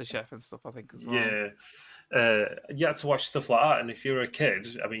like MasterChef and stuff, I think, as well. Yeah. You had to watch stuff like that, and if you were a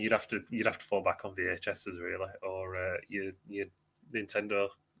kid, I mean, you'd have to fall back on VHSs really, or your Nintendo,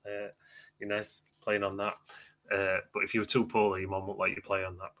 your NES, playing on that. But if you were too poorly, your mum wouldn't let you play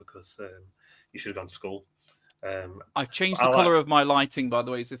on that because you should have gone to school. I've changed the colour of my lighting, by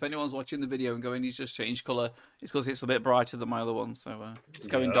the way. So if anyone's watching the video and going, he's just changed colour, it's because it's a bit brighter than my other one. So it's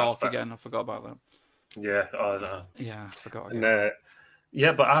going dark again. I forgot about that. Yeah, no. Yeah, I forgot again.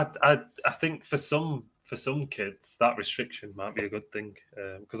 And, but I think for some kids that restriction might be a good thing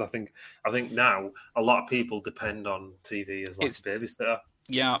because I think now a lot of people depend on TV as like a babysitter.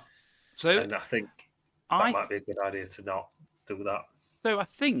 Yeah. So and I think that might be a good idea to not do that. So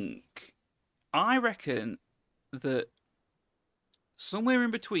I reckon that somewhere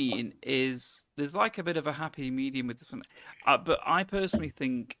in between there's like a bit of a happy medium with this one. But I personally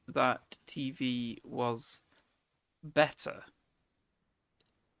think that TV was better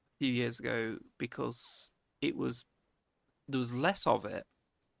a few years ago because there was less of it,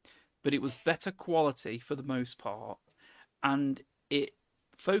 but it was better quality for the most part, and it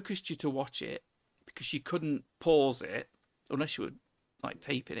focused you to watch it because you couldn't pause it unless you were like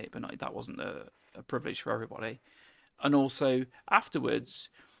taping it, but that wasn't a privilege for everybody. And also afterwards,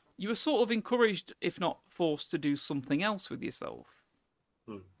 you were sort of encouraged, if not forced, to do something else with yourself.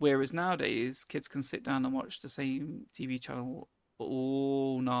 Whereas nowadays, kids can sit down and watch the same TV channel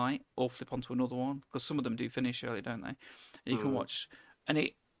all night or flip onto another one because some of them do finish early, don't they? And you can watch, and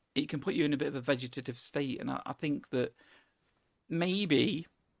it can put you in a bit of a vegetative state. And I think that maybe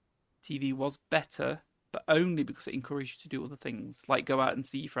TV was better, but only because it encouraged you to do other things, like go out and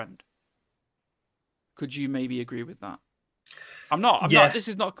see your friend. Could you maybe agree with that? I'm not. This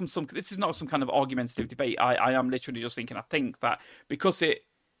is not some kind of argumentative debate. I am literally just thinking. I think that because it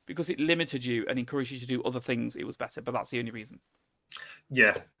limited you and encouraged you to do other things, it was better. But that's the only reason.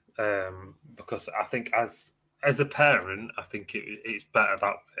 Yeah, because I think as a parent, I think it's better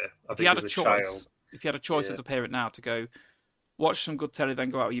that way. If you had a choice as a parent now to go watch some good telly, then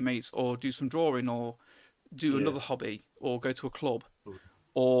go out with your mates, or do some drawing, or do another hobby, or go to a club,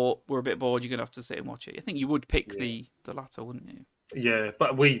 or we're a bit bored, you're going to have to sit and watch it. I think you would pick the latter, wouldn't you? Yeah,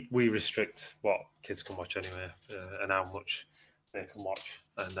 but we restrict what kids can watch anyway, and how much they can watch,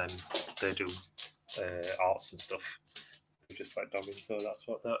 and then they do arts and stuff, just like dogging. So that's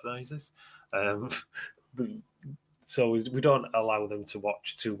what that noise is. So we don't allow them to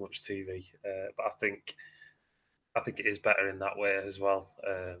watch too much TV, but I think it is better in that way as well.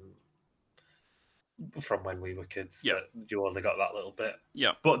 From when we were kids, that you only got that little bit.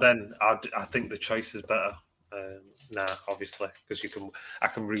 Yeah. But then I think the choice is better now, obviously, because I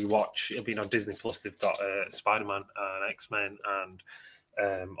can rewatch. I mean, on Disney Plus, they've got Spider-Man and X-Men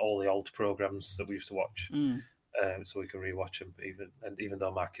and all the old programs that we used to watch. So we can rewatch them, even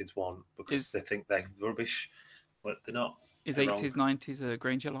though my kids won't, because they think they're rubbish, but they're not. Is 80s, 90s a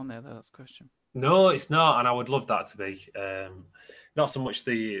Granger on there, though? That's the question. No, it's not, and I would love that to be. Not so much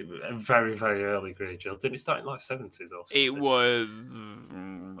the very, very early Granger. Didn't it start in like 70s or something? It was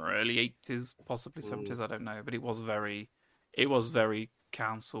early 80s, possibly 70s, I don't know. But it was very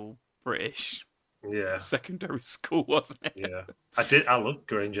council British secondary school, wasn't it? Yeah. I loved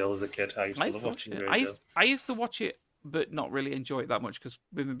Granger as a kid. I used to love watching Granger. I used to watch it, but not really enjoy it that much because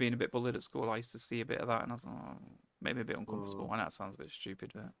women being a bit bullied at school, I used to see a bit of that and I was like, maybe a bit uncomfortable. I know that sounds a bit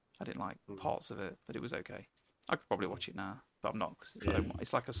stupid, but I didn't like parts of it, but it was okay. I could probably watch it now, but I'm not because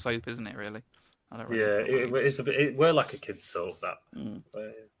it's like a soap, isn't it? Really? I don't really it's a bit. We're like a kid's soap, that.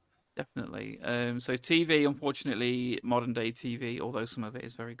 Definitely. So TV, unfortunately, modern day TV, although some of it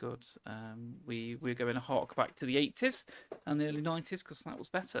is very good. We're going to hark back to the 80s and the early 90s because that was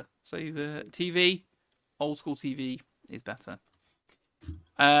better. So TV, old school TV is better.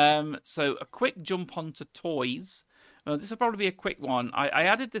 So a quick jump onto toys. This will probably be a quick one. I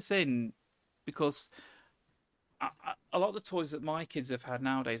added this in because a lot of the toys that my kids have had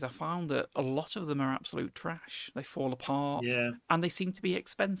nowadays, I found that a lot of them are absolute trash. They fall apart, and they seem to be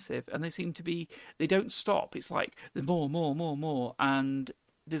expensive, and they don't stop. It's like there's more, and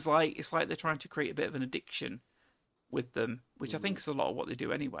it's like they're trying to create a bit of an addiction with them, which I think is a lot of what they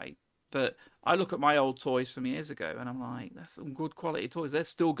do anyway. But I look at my old toys from years ago, and I'm like, that's some good quality toys. They're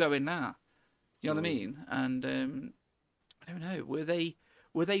still going now. You know what I mean? And I don't know. Were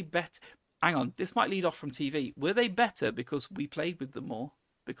they better? Hang on, this might lead off from TV. Were they better because we played with them more?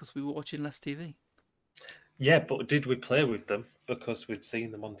 Because we were watching less TV? Yeah, but did we play with them because we'd seen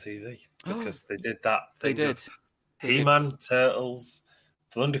them on TV? Because they did that thing. They did. He-Man, Turtles,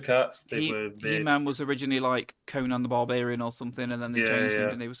 Thundercats. He-Man was originally like Conan the Barbarian or something, and then they changed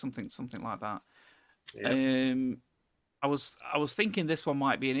it, and it was something like that. Yeah. I was thinking this one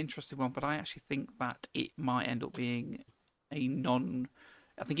might be an interesting one, but I actually think that it might end up being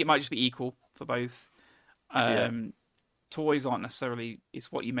I think it might just be equal for both. Toys aren't necessarily,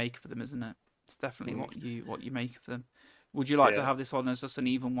 it's what you make for them, isn't it? It's definitely what you make of them. Would you like to Yeah. have this on as just an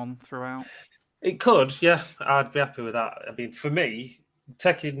even one throughout? It could, yeah. I'd be happy with that. I mean, for me,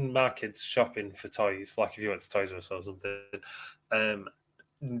 taking my kids shopping for toys, like if you went to Toys R Us or something, um,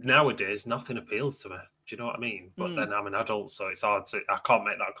 nowadays nothing appeals to me. Do you know what I mean? But then I'm an adult, so it's hard to. I can't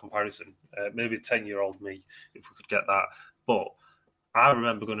make that comparison. Maybe 10-year-old me, if we could get that. But I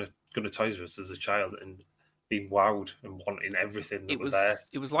remember going to Toys R Us as a child and being wowed and wanting everything that was there.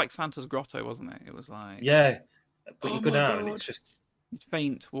 It was like Santa's Grotto, wasn't it? It was like, Yeah, but oh you go my down and God. it's just. It's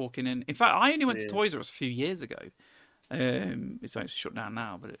faint walking in. In fact, I only went to Yeah. Toys R Us a few years ago. It's shut down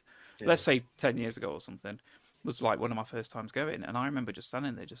now, but Yeah. let's say 10 years ago or something, was like one of my first times going. And I remember just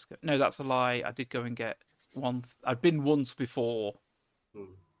standing there, no, that's a lie. I did go and get one. I'd been once before,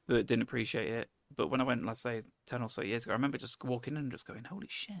 but didn't appreciate it. But when I went, let's say 10 or so years ago, I remember just walking in and just going, holy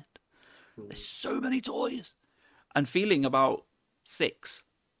shit, there's so many toys. And feeling about 6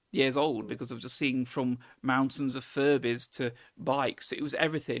 years old because of just seeing from mountains of Furbies to bikes. It was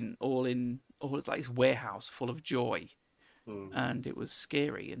everything it's like this warehouse full of joy. And it was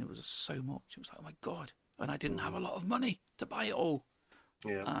scary and it was so much. It was like, oh my God. And I didn't have a lot of money to buy it all.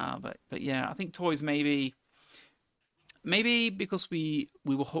 Yeah. But yeah, I think toys maybe because we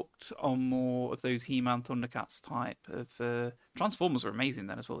were hooked on more of those He-Man, Thundercats type of Transformers were amazing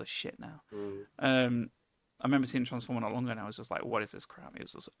then as well as shit now. I remember seeing Transformer not long ago and I was just like, what is this crap? It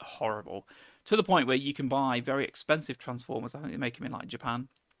was just horrible. To the point where you can buy very expensive Transformers. I think they make them in like Japan.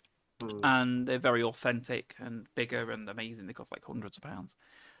 And they're very authentic and bigger and amazing. They cost like hundreds of pounds.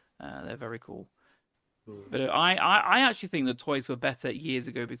 They're very cool. But I actually think the toys were better years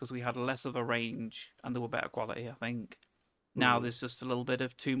ago because we had less of a range and they were better quality, I think. Now there's just a little bit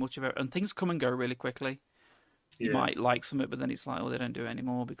of too much of it. And things come and go really quickly. You might like something, but then it's like, oh, they don't do it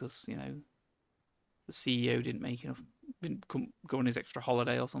anymore because, the CEO didn't make enough, didn't go on his extra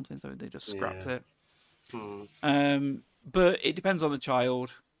holiday or something, so they just scrapped it. But it depends on the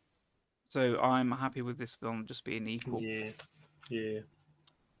child. So I'm happy with this one just being equal. Yeah.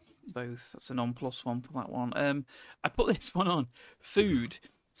 Both. That's a non-plus one for that one. I put this one on. Food.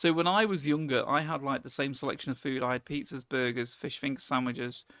 So when I was younger, I had like the same selection of food. I had pizzas, burgers, fish finger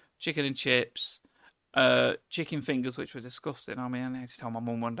sandwiches, chicken and chips, chicken fingers, which were disgusting. I mean, I had to tell my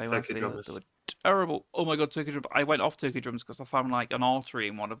mum one day when they were terrible. Oh my God, turkey drums. I went off turkey drums because I found like an artery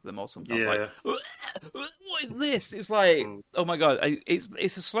in one of them or something. I was like, what is this? It's like, oh my God.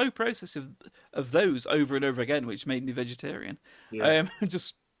 It's a slow process of those over and over again, which made me vegetarian.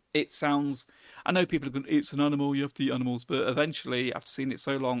 It sounds, I know people are going, it's an animal, you have to eat animals, but eventually, after seeing it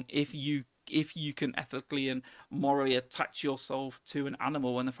so long, if you can ethically and morally attach yourself to an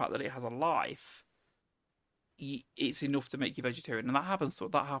animal and the fact that it has a life, it's enough to make you vegetarian. And that happens to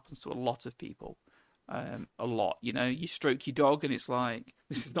a lot of people. A lot, you stroke your dog and it's like,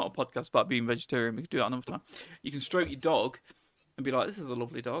 this is not a podcast about being vegetarian, we can do that another time. You can stroke your dog and be like, this is a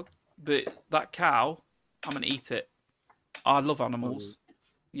lovely dog, but that cow, I'm going to eat it. I love animals.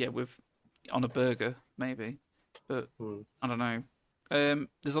 Yeah, on a burger, maybe. But I don't know.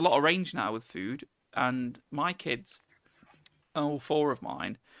 There's a lot of range now with food, and my kids, all 4 of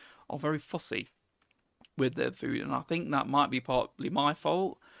mine, are very fussy with their food, and I think that might be partly my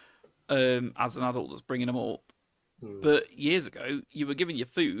fault as an adult that's bringing them up. But years ago, you were given your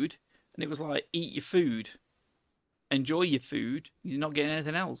food, and it was like, eat your food, enjoy your food, you're not getting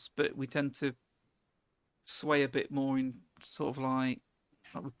anything else. But we tend to sway a bit more in sort of like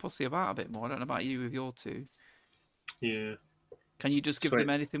we pussy about a bit more. I don't know about you with your 2. Yeah. Can you just give them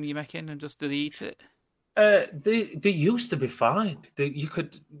anything when you're making and just eat it? They used to be fine. They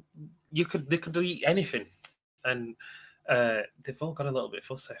could eat anything, and they've all got a little bit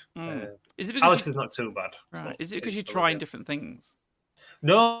fussy. Is it because Alice is not too bad. Right? Is it because you're trying different things?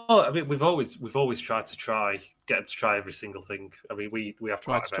 No, I mean we've always tried to get them to try every single thing. I mean we have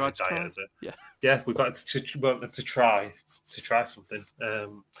tried to try diet. Yeah, we've got to try something.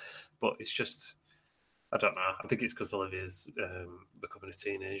 But it's just, I don't know. I think it's because Olivia's becoming a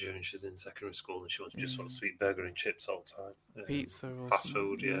teenager and she's in secondary school and she wants just sort of sweet burger and chips all the time. Pizza or fast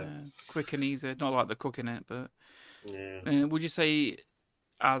food, yeah. Quick and easy. Not like they're cooking it, but yeah. Would you say,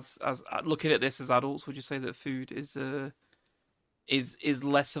 as looking at this as adults, would you say that food is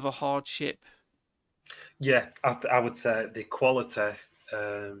less of a hardship? Yeah, I would say the quality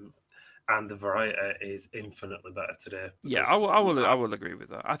and the variety is infinitely better today. Yeah, I will agree with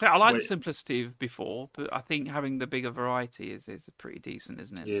that. I think I like the simplicity of before, but I think having the bigger variety is pretty decent,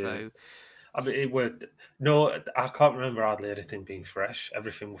 isn't it? Yeah. So, I mean, I can't remember hardly anything being fresh.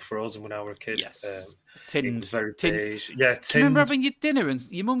 Everything was frozen when I was a kid. Yes, it was very beige. Yeah, tinned. Do you remember having your dinner and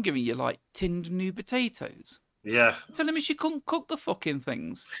your mum giving you like tinned new potatoes? Yeah. Telling me she couldn't cook the fucking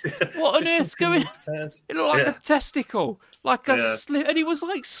things. What on Just earth's some going? potatoes. It looked like a testicle, like a slip, and it was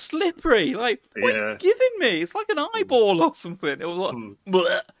like slippery. Like, what are you giving me? It's like an eyeball or something. It was like,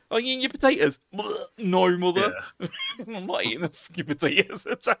 bleh. Are you eating your potatoes? Bleh. No, mother. I'm not eating the fucking potatoes.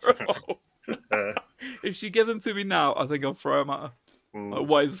 They're terrible. If she give them to me now, I think I'll throw them at her. Like,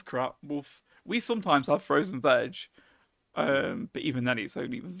 what is this crap? Wolf. We sometimes have frozen veg, but even then, it's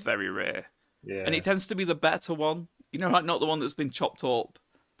only very rare. Yeah. And it tends to be the better one. You know, like not the one that's been chopped up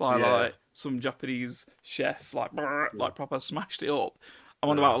by like some Japanese chef, like proper smashed it up. I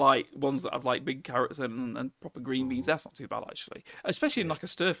wonder about like ones that have like big carrots and proper green beans. That's not too bad actually, especially in like a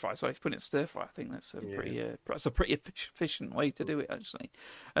stir fry. So if you put it in stir fry, I think that's a pretty efficient way to do it actually.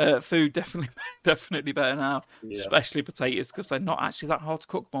 Food definitely better now, especially potatoes because they're not actually that hard to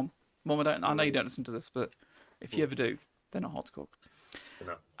cook. Mum, I know you don't listen to this, but if you ever do, they're not hard to cook.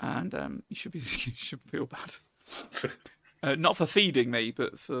 No. And you should feel bad. Not for feeding me,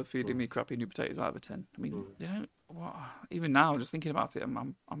 but for feeding me crappy new potatoes out of a tin. I mean, you know, even now, just thinking about it,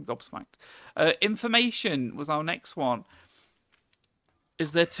 I'm gobsmacked. Information was our next one.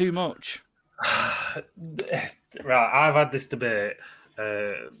 Is there too much? Right, I've had this debate.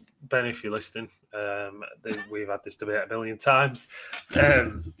 Ben, if you're listening, we've had this debate a million times.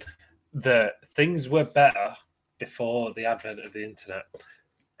 That things were better before the advent of the internet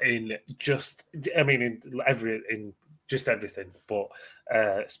in just everything, but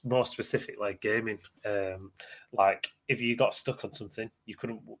more specific, like gaming. Like if you got stuck on something, you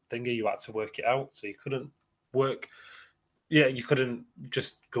couldn't you had to work it out. So you couldn't you couldn't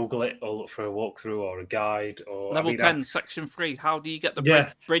just Google it or look for a walkthrough or a guide or Level 10, Section 3. How do you get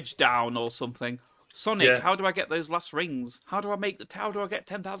the bridge down or something? Sonic, how do I get those last rings? How do I get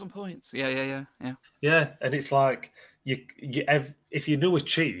 10,000 points? Yeah. Yeah, and it's like if you knew a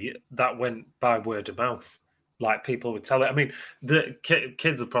cheat, that went by word of mouth. Like people would tell it. I mean, the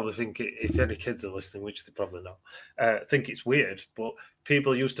kids will probably think, if any kids are listening, which they probably not, think it's weird. But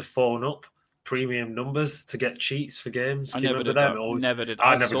people used to phone up premium numbers to get cheats for games. I never did that. Never did.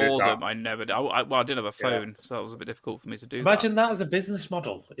 I saw them. I never did. I didn't have a phone, so it was a bit difficult for me to do. Imagine that as a business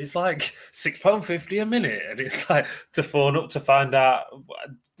model. It's like £6.50 a minute, and it's like to phone up to find out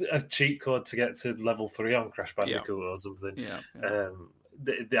a cheat code to get to level 3 on Crash Bandicoot or something.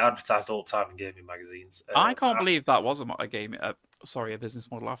 They advertised all the time in gaming magazines. I can't believe that was a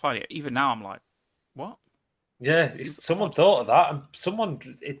business model. I find it even now. I'm like, what? Yeah, someone thought of that, and someone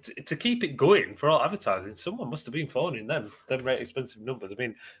to keep it going for all advertising. Someone must have been phoning them very expensive numbers. I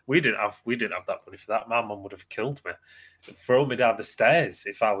mean, we didn't have that money for that. My mum would have killed me, thrown me down the stairs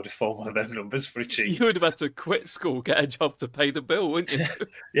if I would have phoned one of them numbers for a cheat. You would have had to quit school, get a job to pay the bill, wouldn't you?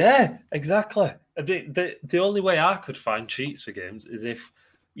 Yeah, exactly. I mean, the only way I could find cheats for games is if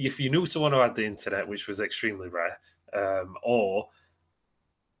you knew someone who had the internet, which was extremely rare, or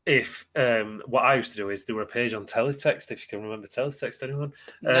if what I used to do is there were a page on teletext, if you can remember teletext, anyone?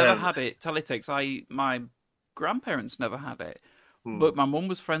 Never had it. Teletext. My grandparents never had it, but my mum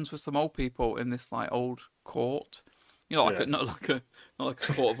was friends with some old people in this like old court. You know, not like a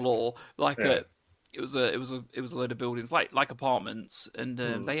court of law. It was a load of buildings like apartments, and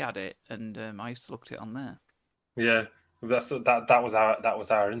they had it, and I used to look at it on there. Yeah. That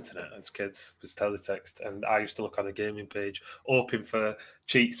was our internet as kids, was teletext, and I used to look on the gaming page, hoping for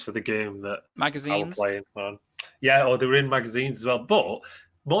cheats for the game that magazines I was playing on. Yeah, or they were in magazines as well. But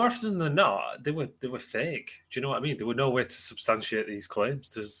more often than not, they were fake. Do you know what I mean? There were no way to substantiate these claims,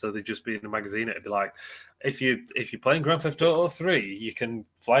 so they'd just be in a magazine. It'd be like, if you're playing Grand Theft Auto 3, you can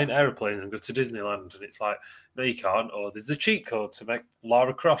fly an aeroplane and go to Disneyland, and it's like, no, you can't. Or there's a cheat code to make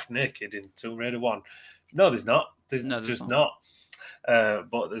Lara Croft naked in Tomb Raider 1. No, there's not. There's just not.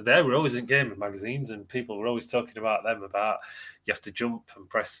 But they were always in gaming magazines, and people were always talking about them. About you have to jump and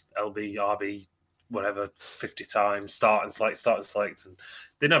press LB, RB, whatever 50 times, start and select, and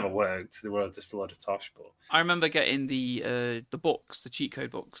they never worked. They were just a lot of tosh. But I remember getting the books, the cheat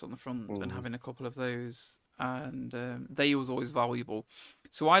code books on the front, and having a couple of those, and they was always valuable.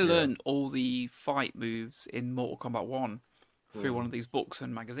 So I learned all the fight moves in Mortal Kombat 1 through one of these books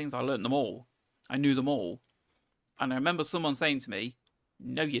and magazines. I learned them all. I knew them all. And I remember someone saying to me,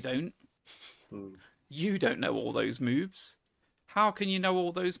 no, you don't. You don't know all those moves. How can you know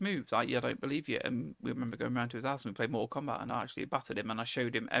all those moves? I don't believe you. And we remember going around to his house and we played Mortal Kombat, and I actually battered him and I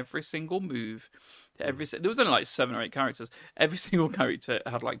showed him every single move. There was only like 7 or 8 characters. Every single character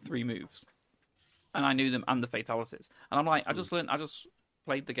had like 3 moves. And I knew them and the fatalities. And I'm like, I just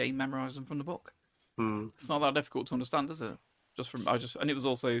played the game, memorized them from the book. It's not that difficult to understand, is it? And it was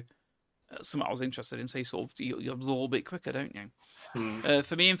also something I was interested in, so you're a little bit quicker, don't you? Mm.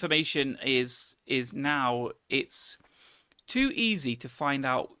 For me, information is now it's too easy to find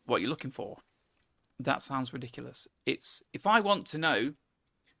out what you're looking for. That sounds ridiculous. It's if I want to know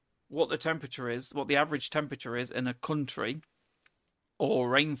what the temperature is, what the average temperature is in a country, or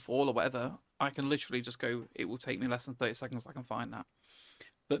rainfall or whatever, I can literally just go. It will take me less than 30 seconds. I can find that.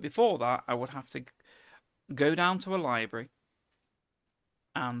 But before that, I would have to go down to a library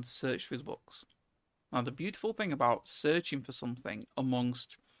and search through the books. Now, the beautiful thing about searching for something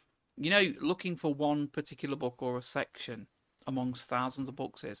amongst, looking for one particular book or a section amongst thousands of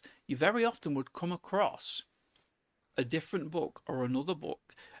books is you very often would come across a different book or another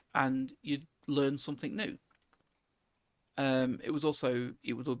book and you'd learn something new. It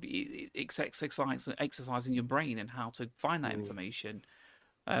would be exercising your brain and how to find that information.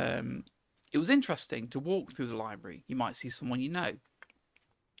 It was interesting to walk through the library. You might see someone you know.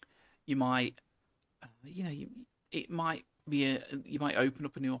 You might, it might be you might open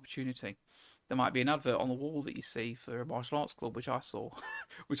up a new opportunity. There might be an advert on the wall that you see for a martial arts club, which I saw,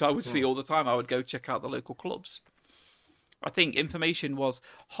 which I would see all the time. I would go check out the local clubs. I think information was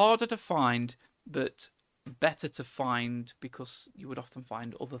harder to find, but better to find because you would often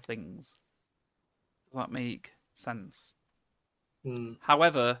find other things. Does that make sense?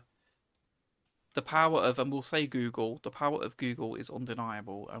 However, the power of, and we'll say Google, the power of Google is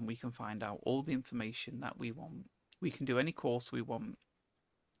undeniable, and we can find out all the information that we want. We can do any course we want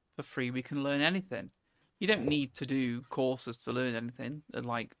for free. We can learn anything. You don't need to do courses to learn anything,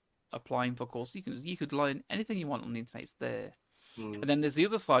 like applying for courses. You could learn anything you want on the internet. It's there. And then there's the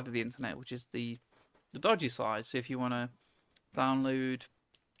other side of the internet, which is the dodgy side. So if you want to download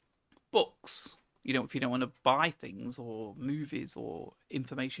books, if you don't want to buy things or movies or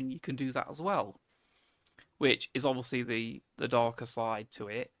information, you can do that as well, which is obviously the darker side to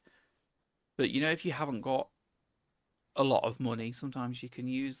it. But if you haven't got a lot of money, sometimes you can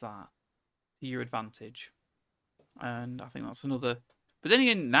use that to your advantage. And I think that's another. But then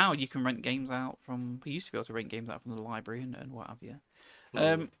again, now you can rent games out from. We used to be able to rent games out from the library and what have you.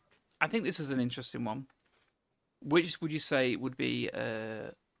 I think this is an interesting one. Which would you say would be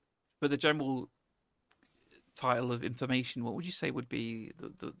for the general title of information? What would you say would be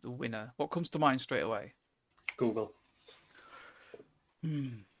the winner? What comes to mind straight away? Google.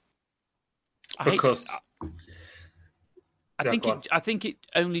 Because I think it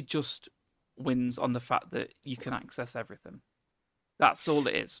only just wins on the fact that you can access everything. That's all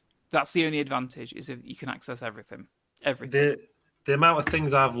it is. That's the only advantage, is if you can access everything. Everything. The amount of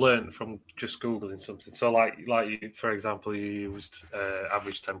things I've learned from just Googling something. So like you, for example, you used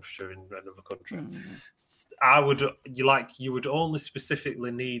average temperature in another country. You would only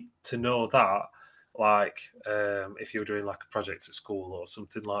specifically need to know that, like if you were doing like a project at school or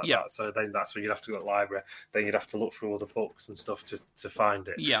something like that. So then that's when you'd have to go to the library. Then you'd have to look through all the books and stuff to find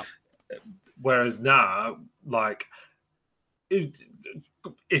it. Yeah. Whereas now, like,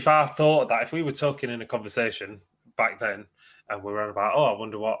 if I thought that, if we were talking in a conversation back then, and we were about, I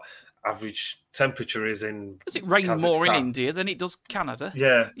wonder what average temperature is in. Does it rain Kazakhstan? More in India than it does Canada?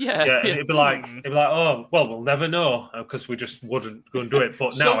 Yeah. It'd be like, oh, well, we'll never know because we just wouldn't go and do it.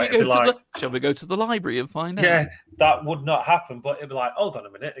 But now it'd be like, shall we go to the library and find out? Yeah, that would not happen. But it'd be like, hold on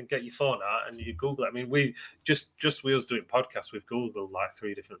a minute, and get your phone out and you Google it. I mean, we just we us doing podcasts. We've Googled like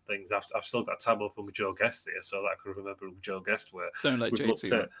 3 different things. I've still got a tab open with Joe Guest here, so that I could remember who Joe Guest were. Don't let Jay see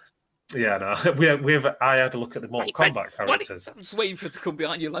that. Yeah, no. I had to look at the Mortal Kombat characters. I'm just waiting for it to come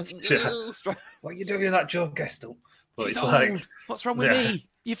behind you. Like, what are you doing with that Joe Guest up? But she's it's old. like, what's wrong with me?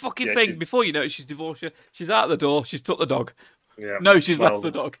 You fucking think. Before you know it, she's divorced you. She's out the door. She's took the dog. Yeah. No, she's left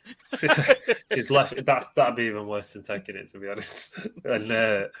the dog. She's left. That'd be even worse than taking it, to be honest. And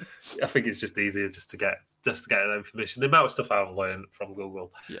I think it's just easier just to get that information. The amount of stuff I've learned from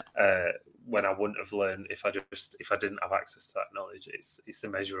Google, when I wouldn't have learned if I didn't have access to that knowledge, it's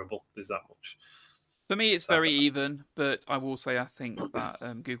immeasurable. There's that much. For me, it's very even, but I will say I think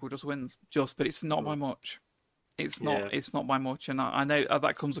that Google just wins. But it's not by much. It's not. It's not by much, and I know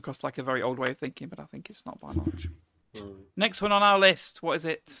that comes across like a very old way of thinking, but I think it's not by much. Next one on our list. What is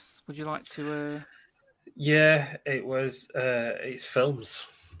it? Would you like to? Yeah, it was. It's films.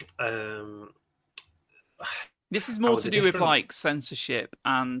 This is more to do with like censorship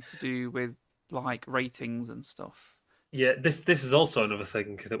and to do with like ratings and stuff. Yeah, this is also another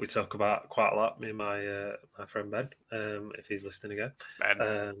thing that we talk about quite a lot. Me and my friend Ben, if he's listening again.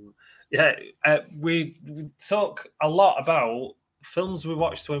 We talk a lot about films we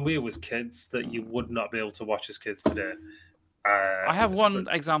watched when we was kids that you would not be able to watch as kids today. I have one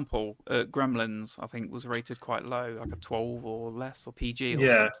example. Gremlins, I think, was rated quite low, like a 12 or less, or PG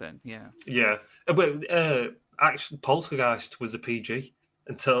or something. Yeah. Yeah. But actually, Poltergeist was a PG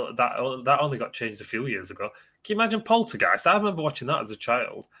until that only got changed a few years ago. Can you imagine Poltergeist? I remember watching that as a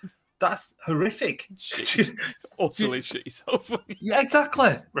child. That's horrific. Utterly shit yourself. Yeah,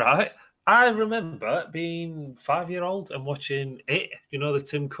 exactly. Right. I remember being 5-year-old and watching it. You know, the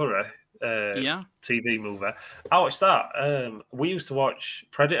Tim Curry TV movie. I watched that. We used to watch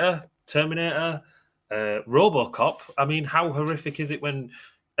Predator, Terminator, RoboCop. I mean, how horrific is it when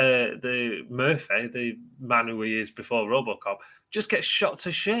the Murphy, the man who he is before RoboCop, just gets shot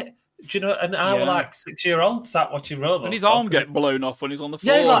to shit? Do you know? And I was like 6-year-old sat watching RoboCop, and his arm get blown off when he's on the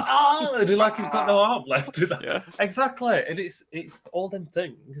floor. Yeah, he's like, and he's got no arm left. Exactly, and it's all them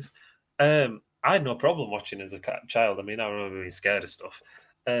things. I had no problem watching as a child. I mean, I remember being scared of stuff.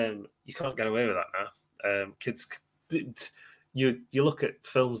 You can't get away with that now. Kids, you look at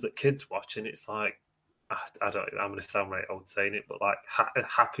films that kids watch, and it's like, I'm going to sound very old saying it, but like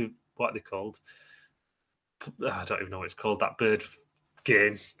happy, what are they called? I don't even know what it's called. That bird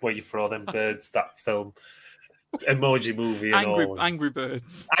game where you throw them birds. That film, Emoji Movie, and Angry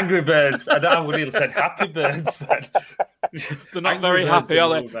Birds. Angry Birds. I would have said Happy Birds. Then. They're not very happy, are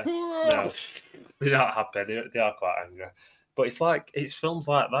they? No, they're not happy. They are quite angry. But it's films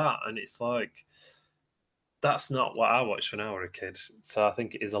like that, and it's like, that's not what I watched when I was a kid. So I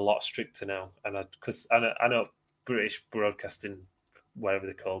think it is a lot stricter now. And because I know British Broadcasting, whatever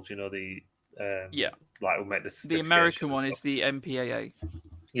they're called, you know, like will make the American one is the MPAA.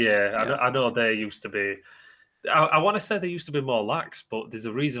 Yeah, I know they used to be. I want to say they used to be more lax, but there's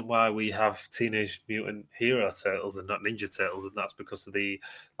a reason why we have Teenage Mutant Hero Turtles and not Ninja Turtles, and that's because of the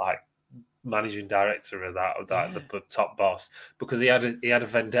managing director of that the top boss, because he had a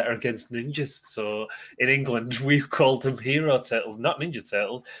vendetta against ninjas. So in England, we called them Hero Turtles, not Ninja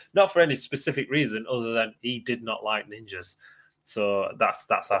Turtles, not for any specific reason other than he did not like ninjas. So that's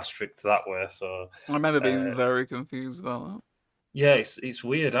how strict that were. So I remember being very confused about that. Yeah, it's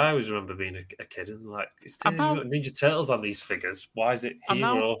weird. I always remember being a kid and like, it's Ninja Turtles on these figures. Why is it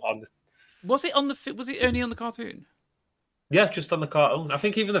Hero on the? Was it only on the cartoon? Yeah, just on the cartoon. I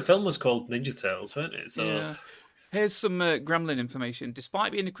think even the film was called Ninja Turtles, weren't it? So yeah. Here's some Gremlin information.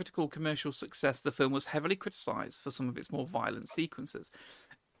 Despite being a critical commercial success, the film was heavily criticised for some of its more violent sequences.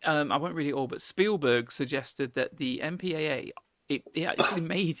 I won't read it all, but Spielberg suggested that the MPAA it actually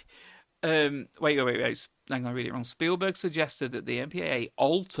made. Wait. Hang on, I read it wrong. Spielberg suggested that the MPAA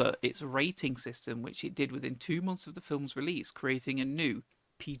alter its rating system, which it did within 2 months of the film's release, creating a new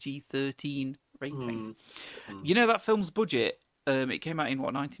PG-13 rating. You know that film's budget? It came out in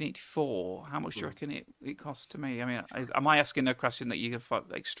 1984. How much do you reckon it cost to me? I mean, am I asking a question that you find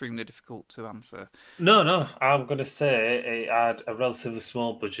extremely difficult to answer? No. I'm going to say it had a relatively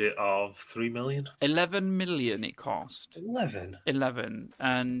small budget of $3 million. 11 million it cost. 11.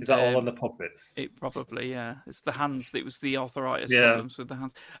 And is that all on the puppets? It probably, yeah. It's the hands. It was the arthritis problems with the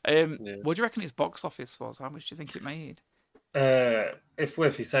hands. What do you reckon its box office was? How much do you think it made? If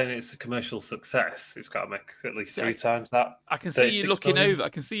you're saying it's a commercial success, it's got to make at least 3 times that. I can see you looking over. I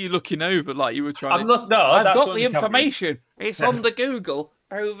can see you looking over like you were trying. I've got the information. It's on the Google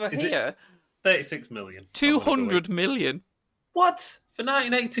over here. 36 million. 200 million. What for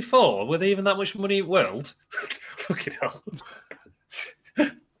 1984? Were there even that much money in the world? Fucking hell.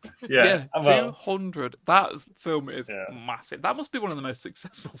 Yeah, 200. That film is massive. That must be one of the most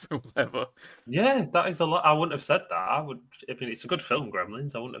successful films ever. Yeah, that is a lot. I wouldn't have said that. I mean, it's a good film,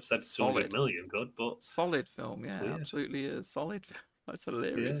 Gremlins. I wouldn't have said 200 million good, but solid film. Yeah, absolutely is solid. That's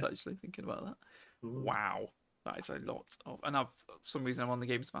hilarious. Actually, thinking about that. Wow, that is a lot of. And for some reason, I'm on the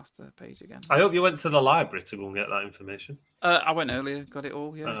Games Master page again. I hope you went to the library to go and get that information. I went earlier, got it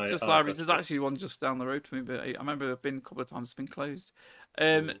all. Yeah, it's just libraries. There's actually one just down the road from me, but I remember I've been a couple of times. It's been closed.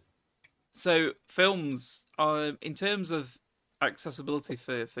 So films, in terms of accessibility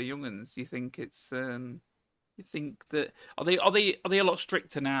for young'uns, you think it's you think that are they a lot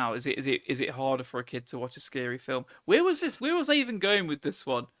stricter now? Is it harder for a kid to watch a scary film? Where was I even going with this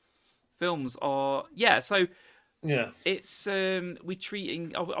one? Films are it's are we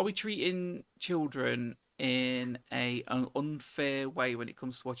treating children in an unfair way when it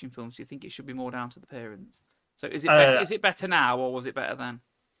comes to watching films? Do you think it should be more down to the parents? So is it better now, or was it better then?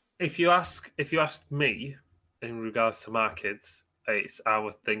 If you ask me in regards to my kids, I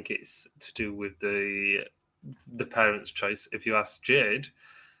would think it's to do with the parents' choice. If you ask Jade,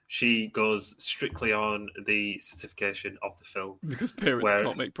 she goes strictly on the certification of the film because parents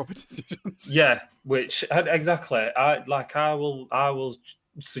can't make proper decisions. Yeah, which exactly. I will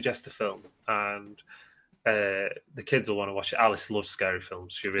suggest a film, and the kids will want to watch it. Alice loves scary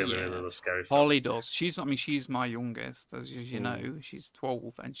films. She really loves scary films. Holly does. She's my youngest, as you know. She's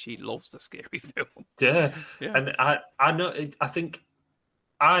 12 and she loves the scary film. Yeah. And I know. I think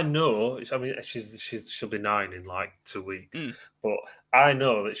I know. I mean, she'll be 9 in like 2 weeks, but I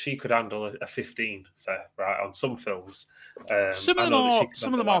know that she could handle a 15 set right on some films. Some of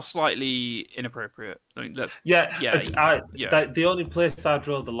them are slightly inappropriate. I mean, the only place I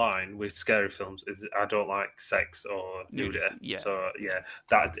draw the line with scary films is I don't like sex or nudity. Yeah. So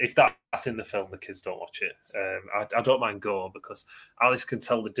that if that's in the film, the kids don't watch it. I don't mind gore because Alice can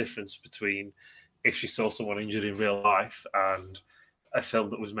tell the difference between if she saw someone injured in real life and a film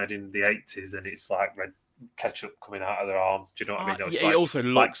that was made in the 80s and it's like red ketchup coming out of their arm. Do you know what I mean? It also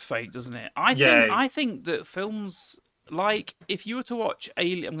looks fake, doesn't it? I think that films, like, if you were to watch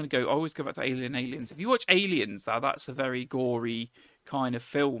Alien, I always go back to Aliens. If you watch Aliens, that's a very gory kind of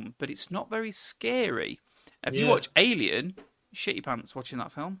film, but it's not very scary. If you watch Alien, you shit your pants watching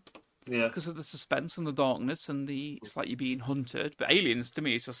that film. Yeah. Because of the suspense and the darkness and it's like you're being hunted. But Aliens, to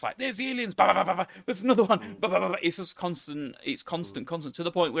me, it's just like, there's the aliens, bah, bah, bah, bah, there's another one, bah, bah, bah, bah. It's just constant, to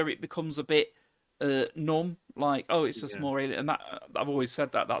the point where it becomes a bit numb, like, oh, it's just more Alien. And that I've always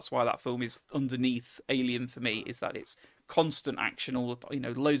said that's why that film is underneath Alien for me, is that it's constant action,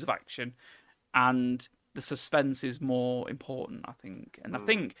 loads of action, and the suspense is more important, I think. And I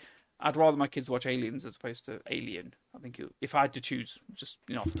think I'd rather my kids watch Aliens as opposed to Alien. I think if I had to choose, just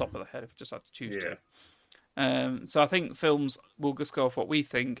off the top of the head, if I just had to choose two. So I think films, we'll just go off what we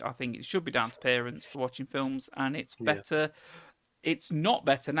think. I think it should be down to parents for watching films, and it's better. It's not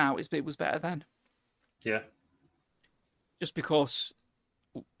better now. It was better then. Yeah. Just because,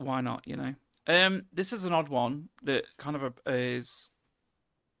 why not? This is an odd one that kind of is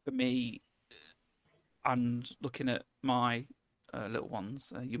for me, and looking at my little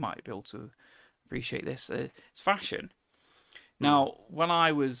ones, you might be able to appreciate this. It's fashion. Now,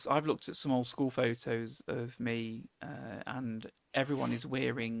 I've looked at some old school photos of me, and everyone is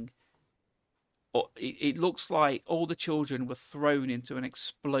wearing. It looks like all the children were thrown into an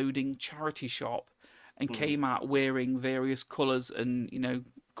exploding charity shop, and came out wearing various colours and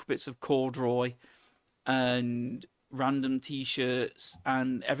bits of corduroy, and random T-shirts,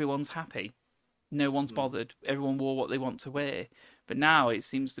 and everyone's happy. No one's bothered. Everyone wore what they want to wear. But now it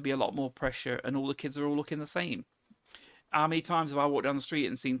seems to be a lot more pressure, and all the kids are all looking the same. How many times have I walked down the street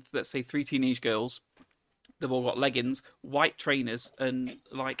and seen, let's say, 3 teenage girls? They've all got leggings, white trainers, and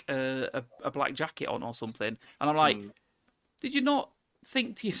like a black jacket on or something. And I'm like, did you not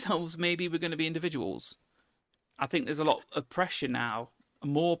think to yourselves, maybe we're going to be individuals? I think there's a lot of pressure now,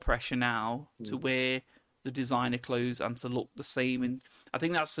 more pressure now, to wear the designer clothes and to look the same. And I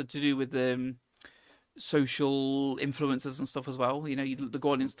think that's to do with social influencers and stuff as well. They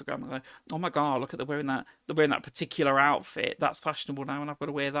go on Instagram and go, oh my god, look at they're wearing that particular outfit. That's fashionable now, and I've got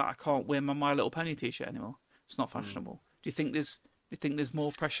to wear that. I can't wear my My Little Pony t-shirt anymore. It's not fashionable. Do you think there's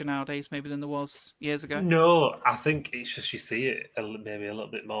more pressure nowadays maybe than there was years ago? No, I think it's just you see it maybe a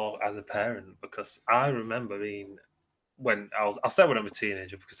little bit more as a parent, because I remember being I'll say when I'm a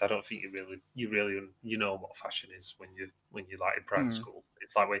teenager, because I don't think you really know what fashion is when you're like in primary school.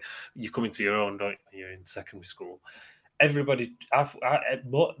 It's like when you come into your own, don't you? You're in secondary school. Everybody,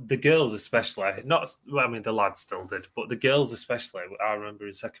 the girls especially, the lads still did, but the girls especially, I remember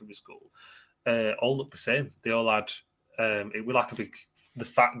in secondary school, all looked the same. They all had it was like a big the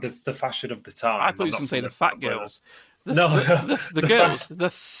fashion of the time. I thought you were going to say the fat girls. The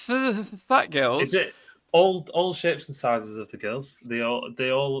fat girls. Is it? All shapes and sizes of the girls. They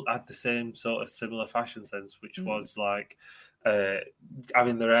all had the same sort of similar fashion sense, which was like,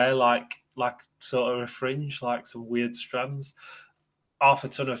 having their hair like sort of a fringe, like some weird strands, half a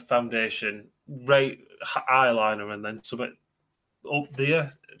ton of foundation, right eyeliner, and then something up there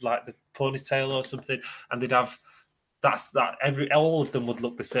like the ponytail or something, and they'd have. All of them would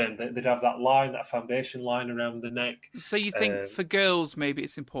look the same. They'd have that foundation line around the neck. So you think for girls maybe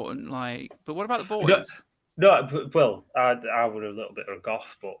it's important, but what about the boys? No, well, I was a little bit of a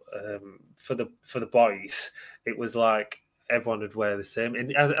goth, but for the boys, it was like everyone would wear the same.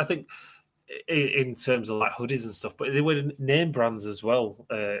 And I think in terms of like hoodies and stuff, but they were name brands as well.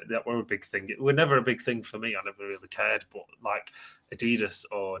 That were a big thing. It were never a big thing for me. I never really cared, but like Adidas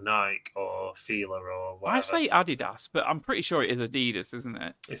or Nike or Fila or whatever. I say Adidas, but I'm pretty sure it is Adidas, isn't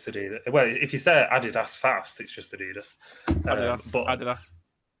it? It's Adidas. Well, if you say Adidas fast, it's just Adidas. Adidas.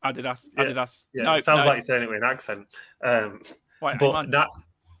 Yeah, no, it sounds like you're saying it with an accent.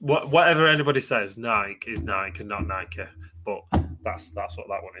 Whatever anybody says, Nike is Nike and not Nike. But that's what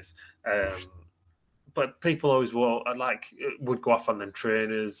that one is. But people always would go off on them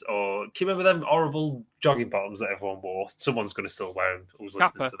trainers, or can you remember them horrible jogging bottoms that everyone wore? Someone's going to still wear them. Who's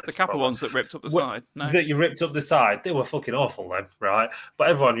listening to this? The Kappa ones that ripped up the side. No. That you ripped up the side. They were fucking awful then, right? But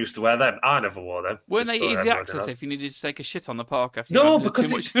everyone used to wear them. I never wore them. Weren't they easy access if you needed to take a shit on the park after? No,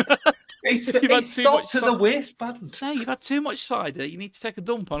 because it stopped at the waistband. No, you've had too much cider. You need to take a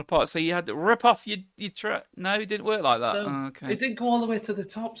dump on a part, so you had to rip off your No, it didn't work like that. No, oh, okay. It didn't go all the way to the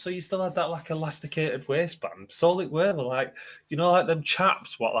top, so you still had that like elasticated waistband. So all it were like, like them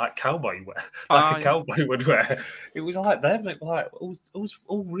chaps, what like cowboy wear, cowboy would wear. It was like them. It was like,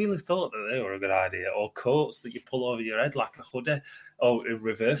 who really thought that they were a good idea? Or coats that you pull over your head like a hoodie. Oh,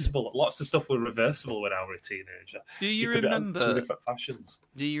 reversible. Lots of stuff were reversible when I was a teenager. Do you remember two different fashions?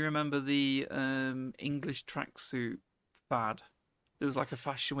 Do you remember the English tracksuit fad? There was like a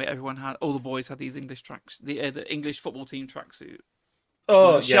fashion where all the boys had these English tracks, the English football team tracksuit.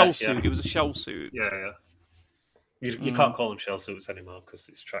 Oh, shell suit. It was a shell suit. Yeah. You can't call them shell suits anymore because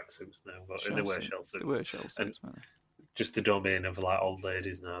it's tracksuits now. But they were shell suits. They were shell suits. Just the domain of like old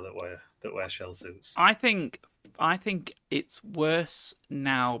ladies now that wear shell suits. I think it's worse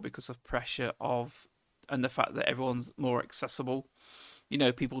now because of pressure and the fact that everyone's more accessible.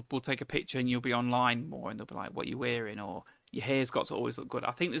 People will take a picture and you'll be online more, and they'll be like, "What are you wearing?" or "Your hair's got to always look good."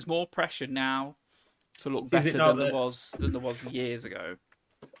 I think there's more pressure now to look better than there was years ago.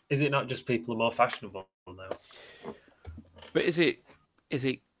 Is it not just people are more fashionable now? But is it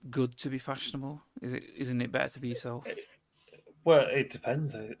good to be fashionable? Isn't it better to be yourself? Well, it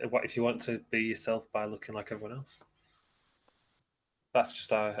depends. What if you want to be yourself by looking like everyone else? That's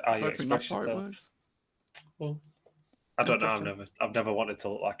just how you express yourself. Well, I don't know. I've never wanted to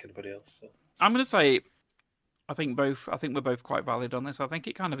look like anybody else. So. I'm going to say, I think we're both quite valid on this. I think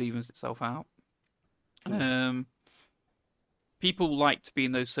it kind of evens itself out. People like to be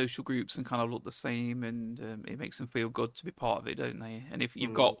in those social groups and kind of look the same, and it makes them feel good to be part of it, don't they? And if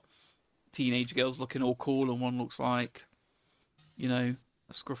you've got teenage girls looking all cool and one looks like, a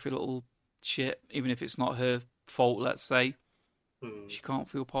scruffy little shit, even if it's not her fault, let's say, she can't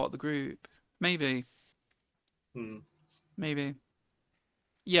feel part of the group. Maybe. Maybe.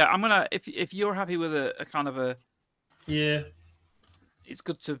 Yeah, I'm gonna. If you're happy with a kind of a. Yeah. It's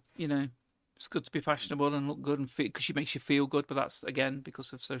good to It's good to be fashionable and look good and fit because she makes you feel good, but that's again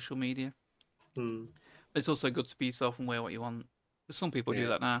because of social media. It's also good to be yourself and wear what you want. But some people do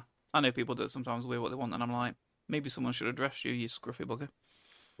that now. I know people that sometimes wear what they want, and I'm like, maybe someone should address you, you scruffy bugger.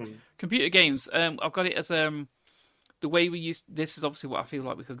 Computer games. I've got it as the way we use this is obviously what I feel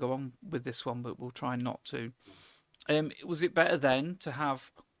like we could go on with this one, but we'll try not to. Was it better then to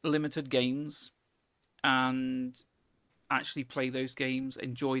have limited games and actually play those games,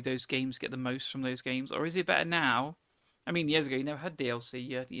 enjoy those games, get the most from those games, or is it better now? I mean, years ago you never had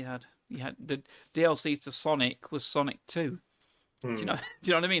DLC. You had the DLC to Sonic was Sonic 2. Do you know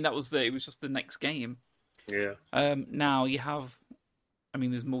what I mean? It was just the next game. Yeah. Now you have. I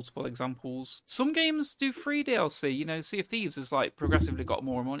mean, there's multiple examples. Some games do free DLC. Sea of Thieves has like progressively got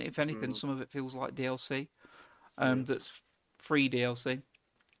more money. If anything, some of it feels like DLC. That's free DLC.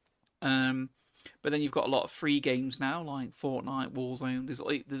 But then you've got a lot of free games now, like Fortnite, Warzone.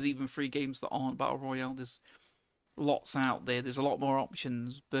 There's even free games that aren't Battle Royale. There's lots out there. There's a lot more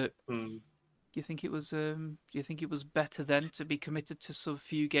options. But do you think it was better then to be committed to so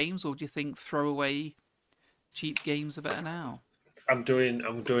few games, or do you think throwaway cheap games are better now? I'm doing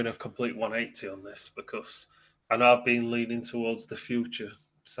a complete 180 on this because I know I've been leaning towards the future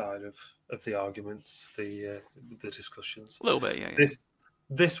side of the arguments, the discussions. A little bit, yeah.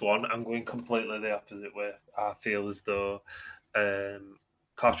 This one, I'm going completely the opposite way. I feel as though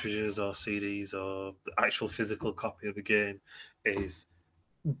cartridges or CDs or the actual physical copy of the game is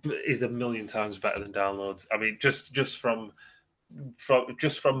a million times better than downloads. I mean, just from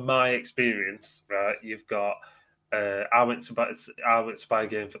my experience, right? You've got. I went to buy a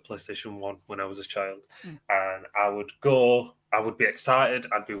game for PlayStation 1 when I was a child, and I would be excited.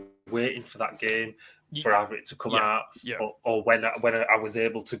 I'd be waiting for that game for either it to come out, or when I was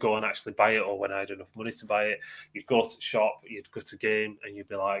able to go and actually buy it, or when I had enough money to buy it. You'd go to the shop, you'd go to game, and you'd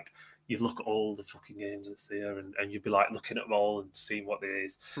be like, you'd look at all the fucking games that's there, and you'd be like looking at them all and seeing what there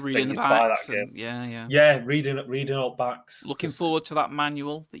is. Reading the backs, reading all backs. Looking forward to that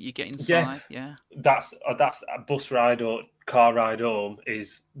manual that you get inside. Yeah. That's a bus ride or car ride home.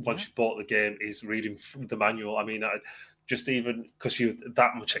 Is once you bought the game, is reading the manual. I mean, just even because you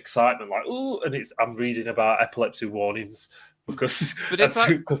that much excitement, like I'm reading about epilepsy warnings. Because, but is that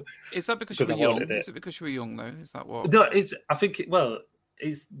because you were young? Is it because you were young though? Is that what? No, I think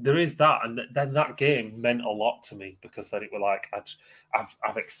there is that, and then that game meant a lot to me because then it were like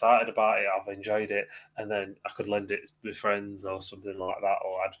I've excited about it, I've enjoyed it, and then I could lend it with friends or something like that,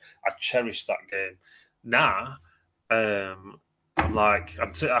 or I'd cherish that game. Now, I'm like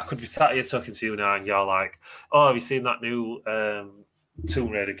I could be sat here talking to you now, and you're like, "Oh, have you seen that new Tomb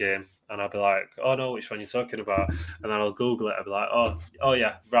Raider game?" And I'll be like, "Oh no, which one are you talking about?" And then I'll Google it. I'll be like, "Oh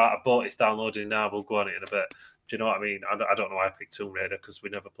yeah, right, I bought it. It's downloading now. We'll go on it in a bit." Do you know what I mean? I don't know why I picked Tomb Raider because we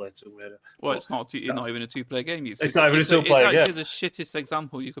never played Tomb Raider. Well, it's not even a two-player game. It's not even a two-player game. It's actually the shittest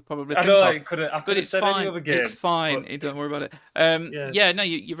example you could probably think I know, of. I could have said any other game. It's fine. But... Don't worry about it. Yeah, no,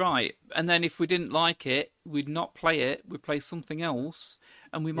 you're right. And then if we didn't like it, we'd not play it. We'd play something else.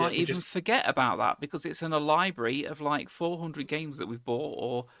 And we might even forget about that because it's in a library of like 400 games that we've bought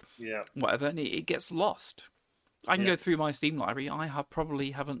or whatever, and it gets lost. I can go through my Steam library. I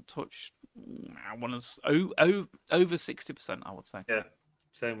probably haven't touched over 60%, I would say. Yeah,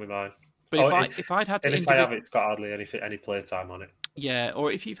 same with mine. But if I'd had to, if I have, it's got hardly any playtime on it. Yeah,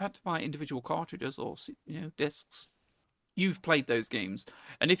 or if you've had to buy individual cartridges or discs, you've played those games,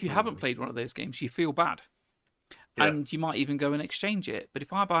 and if you haven't played one of those games, you feel bad, and you might even go and exchange it. But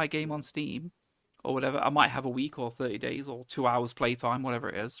if I buy a game on Steam or whatever, I might have a week or 30 days or 2 hours playtime, whatever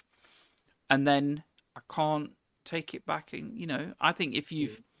it is, and then I can't take it back. And I think if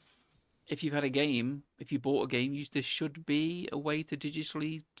you've had a game, if you bought a game, there should be a way to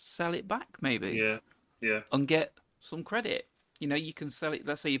digitally sell it back, maybe. Yeah. And get some credit. You can sell it.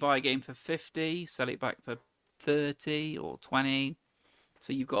 Let's say you buy a game for 50, sell it back for 30 or 20.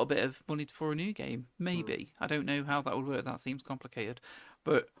 So you've got a bit of money for a new game. Maybe. I don't know how that would work. That seems complicated.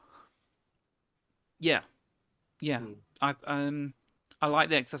 But yeah. I like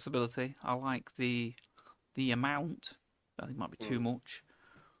the accessibility. I like the amount. I think it might be too much.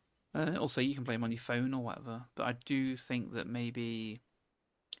 Also, you can play them on your phone or whatever. But I do think that maybe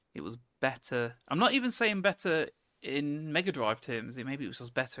it was better. I'm not even saying better in Mega Drive terms. Maybe it was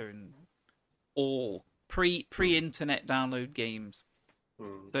just better in all pre-internet download games.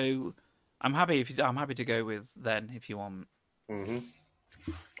 So I'm happy to go with then if you want. We'll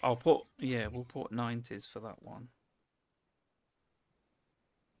put 90s for that one.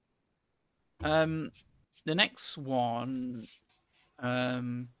 The next one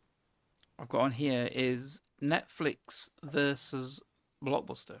I've got on here is Netflix versus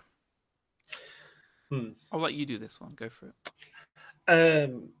Blockbuster. I'll let you do this one. Go for it.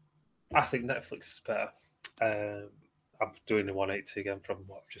 I think Netflix is better. I'm doing the 180 again from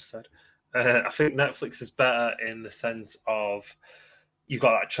what I've just said. I think Netflix is better in the sense of you've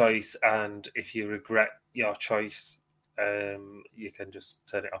got that choice, and if you regret your choice, you can just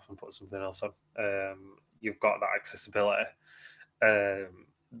turn it off and put something else on. You've got that accessibility.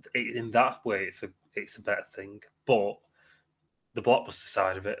 In that way, it's a better thing. But the Blockbuster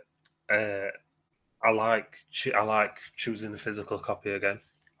side of it, I like choosing the physical copy again.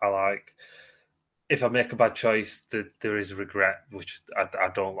 I like if I make a bad choice, there is a regret, which I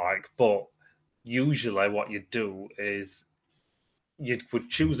don't like. But usually, what you do is you would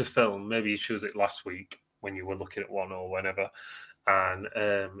choose a film. Maybe you choose it last week when you were looking at one or whenever, and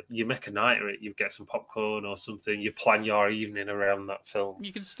you make a night of it. You get some popcorn or something. You plan your evening around that film.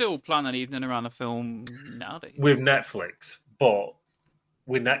 You can still plan an evening around a film nowadays with Netflix, but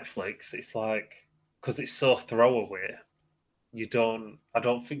with Netflix, it's like because it's so throwaway. I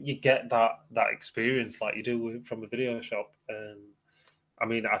don't think you get that experience like you do from a video shop. I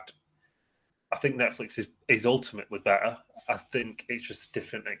mean, I think Netflix is ultimately better. I think it's just a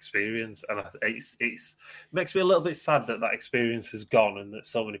different experience, and it makes me a little bit sad that experience is gone and that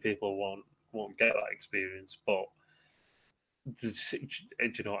so many people won't get that experience. But do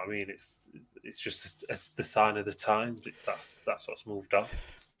you know what I mean? It's just the sign of the times. That's what's moved on.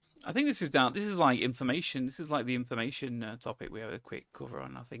 I think this is like information. This is like the information topic we have a quick cover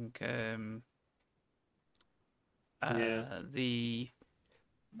on. I think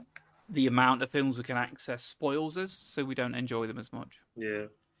the amount of films we can access spoils us, so we don't enjoy them as much. Yeah.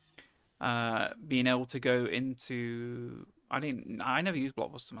 Being able to go into... I never used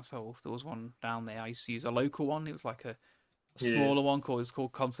Blockbuster myself. There was one down there. I used to use a local one. It was like a smaller one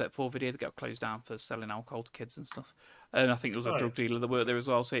called Concept 4 Video. They got closed down for selling alcohol to kids and stuff. And I think there was a drug dealer that worked there as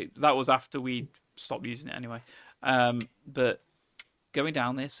well. So that was after we stopped using it anyway. But going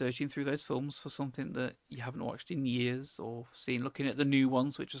down there, searching through those films for something that you haven't watched in years, or looking at the new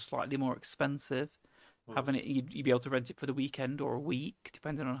ones, which are slightly more expensive, having it, you'd be able to rent it for the weekend or a week,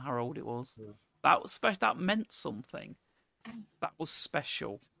 depending on how old it was. That was special. That meant something. That was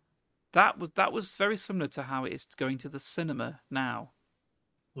special. That was very similar to how it is going to the cinema now.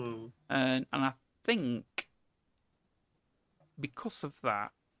 And I think because of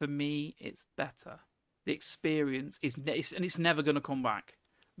that, for me, it's better. The experience and it's never going to come back.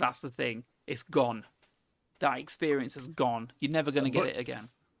 That's the thing. It's gone. That experience is gone. You're never going to get it again.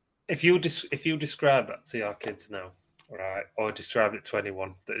 If you describe that to your kids now, right, or describe it to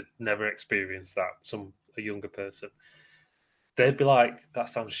anyone that has never experienced that, a younger person, they'd be like, "That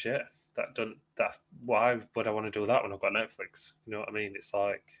sounds shit. That's why would I want to do that when I've got Netflix?" You know what I mean? It's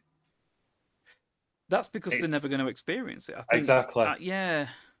like that's because they're never going to experience it. I think, exactly. Yeah.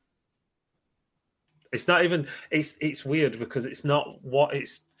 It's not even. It's weird because it's not what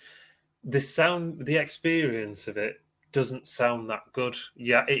it's. The experience of it doesn't sound that good.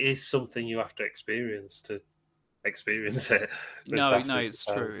 Yeah, it is something you have to experience to experience it. No, it's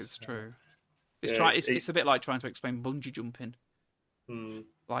true. It's true. It's a bit like trying to explain bungee jumping.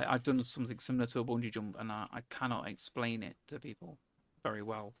 Like I've done something similar to a bungee jump, and I cannot explain it to people very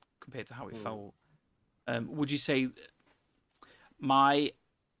well compared to how it felt. Would you say I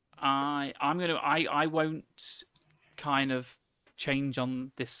won't kind of change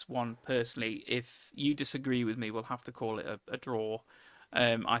on this one personally. If you disagree with me, we'll have to call it a draw.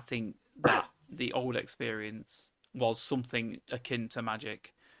 I think that the old experience was something akin to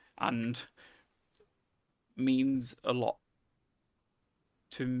magic and means a lot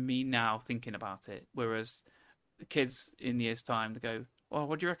to me now thinking about it. Whereas the kids in years' time, they go, "Well,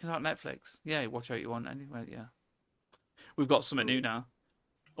 what do you reckon about Netflix? Yeah, watch what you want anyway." Yeah, we've got something new now.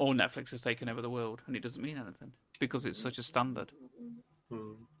 All Netflix has taken over the world, and it doesn't mean anything because it's such a standard.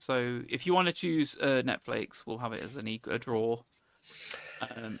 So if you want to choose Netflix, we'll have it as a draw,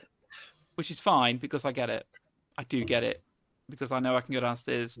 which is fine because I get it. I do get it because I know I can go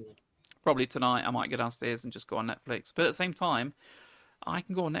downstairs. Probably tonight I might go downstairs and just go on Netflix. But at the same time, I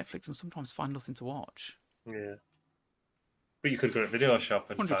can go on Netflix and sometimes find nothing to watch. Yeah. But you could go to a video shop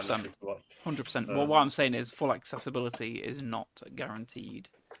and 100%. find nothing to watch. 100%. Well, what I'm saying is full accessibility is not a guaranteed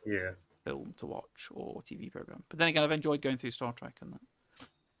film to watch or TV program. But then again, I've enjoyed going through Star Trek and that.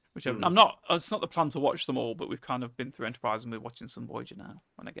 Which I'm not. It's not the plan to watch them all, but we've kind of been through Enterprise and we're watching some Voyager now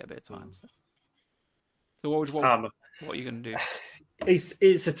when I get a bit of time. So what are you going to do?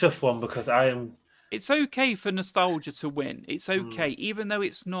 It's a tough one because I am. It's okay for nostalgia to win. It's okay, even though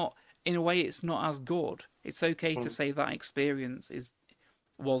it's not. In a way, it's not as good. It's okay to say that experience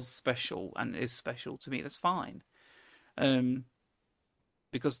was special and is special to me. That's fine.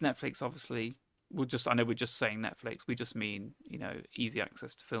 Because Netflix, obviously, I know we're just saying Netflix. We just mean, easy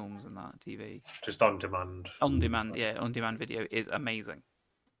access to films and that, TV. Just on demand. On demand, yeah. On demand video is amazing.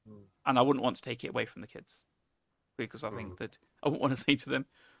 And I wouldn't want to take it away from the kids. Because I think that I wouldn't want to say to them,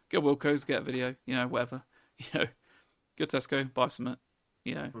 go Wilco's, get a video, whatever. Go Tesco, buy something,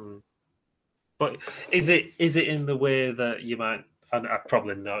 But is it in the way that you might, and I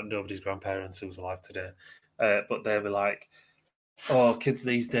probably know nobody's grandparents who's alive today, but they'll be like, "Oh, kids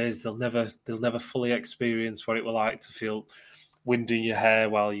these days they'll never fully experience what it will like to feel wind in your hair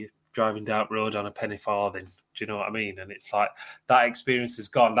while you're driving down the road on a penny farthing." Do you know what I mean? And it's like that experience is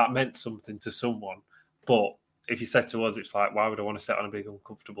gone. That meant something to someone, but if you said to us, it's like, why would I want to sit on a big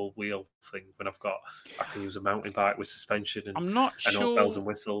uncomfortable wheel thing when I can use a mountain bike with suspension and I'm not sure bells and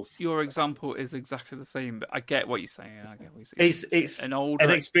whistles. Your example is exactly the same, but I get what you're saying. It's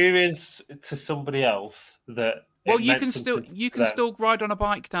an experience to somebody else that. Well, you can still ride on a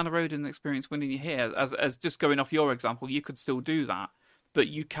bike down the road and experience wind in your hair. As just going off your example, you could still do that, but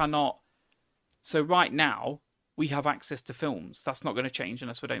you cannot. So right now we have access to films. That's not going to change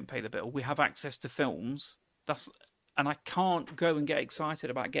unless we don't pay the bill. We have access to films. And I can't go and get excited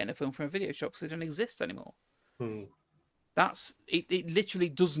about getting a film from a video shop because they don't exist anymore. It literally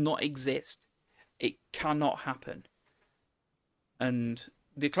does not exist. It cannot happen. And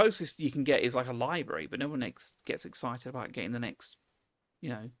the closest you can get is like a library, but no one gets excited about getting the next,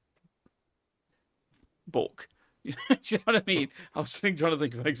 book. Do you know what I mean? I was trying to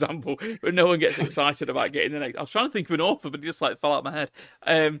think of an example, but no one gets excited about getting the next. I was trying to think of an author, but it just fell out of my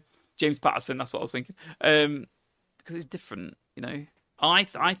head. James Patterson, that's what I was thinking. Because it's different, I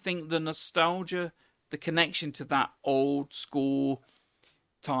think the nostalgia, the connection to that old school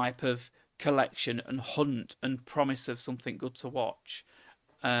type of collection and hunt and promise of something good to watch,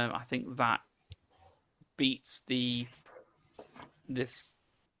 I think that beats this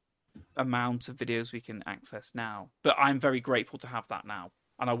amount of videos we can access now. But I'm very grateful to have that now,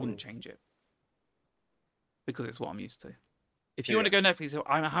 and I wouldn't change it because it's what I'm used to. If you want to go Netflix,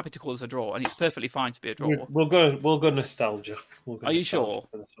 I'm happy to call this a draw, and it's perfectly fine to be a draw. We'll go nostalgia. Are you sure?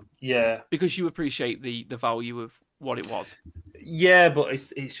 For this one. Yeah, because you appreciate the value of what it was. Yeah, but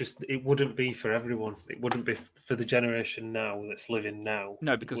it's just it wouldn't be for everyone. It wouldn't be for the generation now that's living now.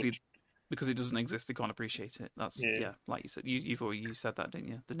 No, because because it doesn't exist, they can't appreciate it. That's like you said. You said that, didn't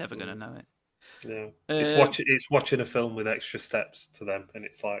you? They're never going to know it. No, it's watching a film with extra steps to them, and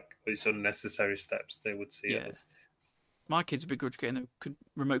it's like it's unnecessary steps. They would see it as. My kids would begrudge getting a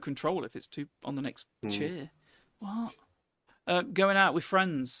remote control if it's too on the next chair. What? Going out with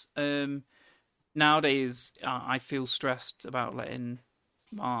friends. Nowadays, I feel stressed about letting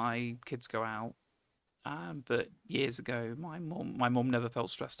my kids go out. But years ago, my mum never felt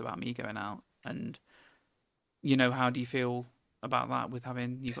stressed about me going out. And how do you feel about that? With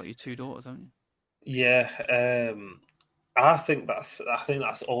you've got your 2 daughters, haven't you? Yeah, I think that's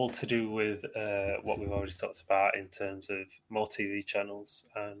all to do with what we've already talked about in terms of more TV channels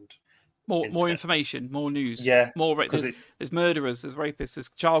and more information, more news. Yeah, more. There's murderers, there's rapists, there's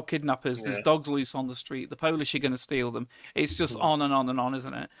child kidnappers, there's dogs loose on the street. The Polish are going to steal them. It's just on and on and on,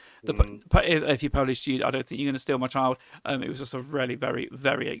 isn't it? If you're Polish, I don't think you're going to steal my child. It was just a really very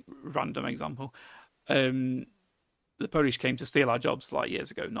very random example. The Polish came to steal our jobs like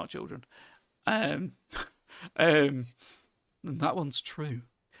years ago, not children. And that one's true.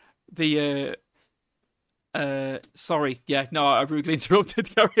 Sorry, I rudely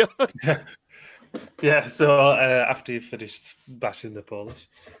interrupted. Carry on. Yeah. So after you finished bashing the Polish,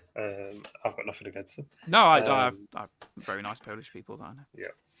 I've got nothing against them. No, I have very nice Polish people that I know.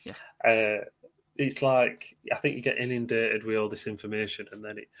 Yeah. It's like I think you get inundated with all this information, and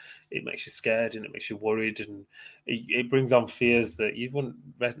then it makes you scared and it makes you worried, and it brings on fears that you wouldn't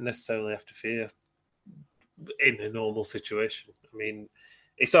necessarily have to fear in a normal situation. I mean,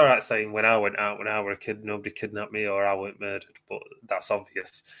 it's all right saying when I went out when I were a kid, nobody kidnapped me or I weren't murdered, but that's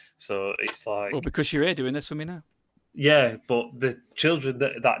obvious. So it's like, well, because you're here doing this for me now. Yeah, but the children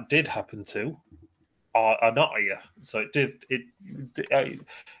that did happen to are not here. So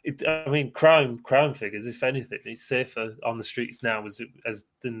I mean, crime figures, if anything, it's safer on the streets now as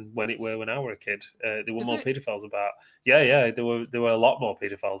than when I were a kid. There were more paedophiles about. Yeah, there were a lot more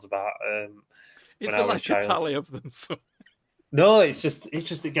paedophiles about. Is there like a tally of them? So. No, it's just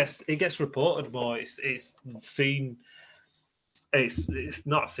it gets reported more. It's seen. It's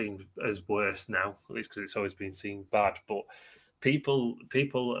not seen as worse now, at least because it's always been seen bad. But people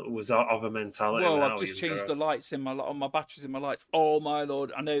was out of a mentality. Well, I've just changed the lights on my batteries in my lights. Oh my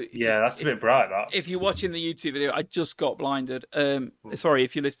lord! I know. Yeah, that's a bit bright. That. If you're watching the YouTube video, I just got blinded. Sorry,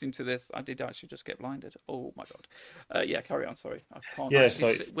 if you're listening to this, I did actually just get blinded. Oh my god. Yeah, carry on. Sorry, I can't. Yeah,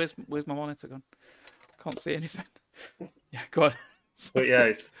 where's my monitor gone? I can't see anything. Yeah, go on. But yeah,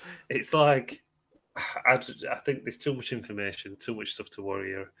 it's like. I think there's too much information, too much stuff to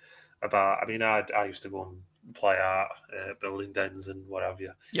worry about. I mean, I used to go and play art, building dens and what have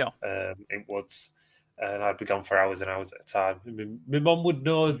you. Yeah. In woods, and I'd be gone for hours and hours at a time. My mum would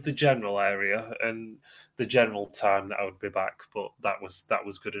know the general area and the general time that I would be back, but that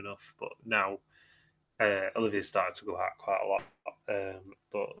was good enough. But now, Olivia started to go out quite a lot.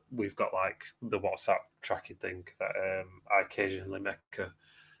 But we've got like the WhatsApp tracking thing that I occasionally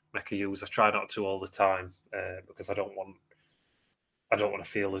make a use. I try not to all the time because I don't want to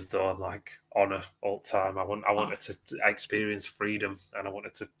feel as though I'm like on her all the time. I want her to experience freedom, and I want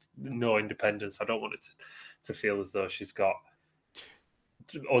her to know independence. I don't want it to feel as though she's got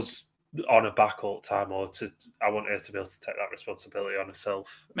us on her back all the time, I want her to be able to take that responsibility on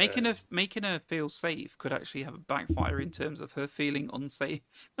herself. Making her feel safe could actually have a backfire in terms of her feeling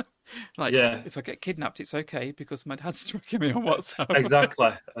unsafe. If I get kidnapped, it's okay because my dad's tracking me on WhatsApp.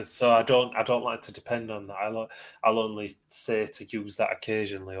 Exactly. So I don't like to depend on that. I'll only say to use that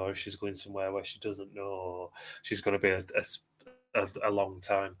occasionally, or if she's going somewhere where she doesn't know, or she's going to be a long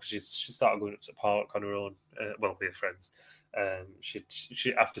time, because she started going up to the park on her own. With friends.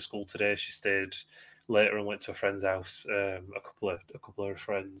 She after school today she stayed later and went to a friend's house. A couple of her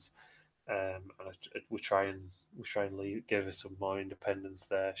friends. And we try and give her some more independence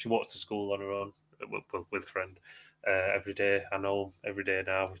there. She walks to school on her own with a friend every day. I know every day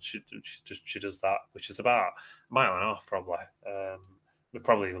now. She does that, which is about a mile and a half probably.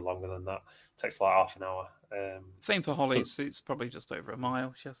 Probably even longer than that. It takes like half an hour. Same for Holly. So it's probably just over a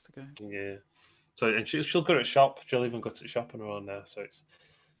mile she has to go. Yeah. So and she'll go to shop. She'll even go to the shop on her own now. So it's.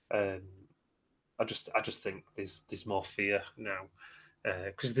 I just think there's more fear now.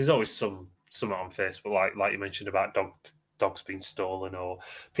 Because there's always some on Facebook, like you mentioned about dogs being stolen or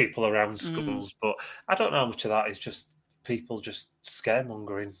people around schools, but I don't know how much of that is just people just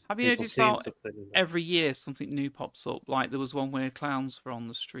scaremongering. Have you noticed that every year something new pops up? Like there was one where clowns were on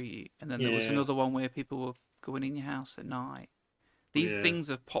the street, and then there was another one where people were going in your house at night. These things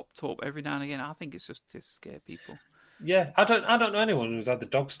have popped up every now and again. I think it's just to scare people. Yeah, I don't know anyone who's had the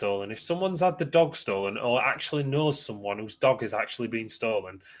dog stolen. If someone's had the dog stolen or actually knows someone whose dog is actually being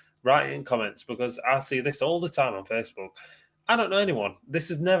stolen, write it in comments, because I see this all the time on Facebook. I don't know anyone. This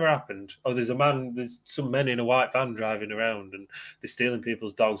has never happened. Oh, there's some men in a white van driving around and they're stealing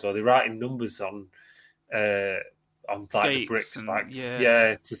people's dogs, or they're writing numbers on like the bricks, like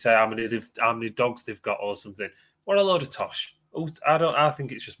to say how many dogs they've got or something. What a load of tosh. I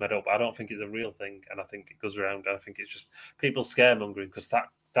think it's just made up. I don't think it's a real thing, and I think it goes around. I think it's just people scaremongering, because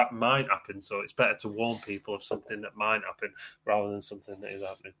that might happen. So it's better to warn people of something that might happen rather than something that is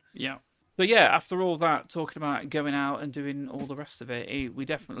happening. Yeah. So yeah, after all that, talking about going out and doing all the rest of it, we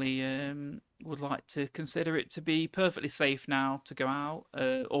definitely would like to consider it to be perfectly safe now to go out,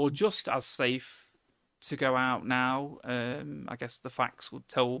 or just as safe to go out now. I guess the facts would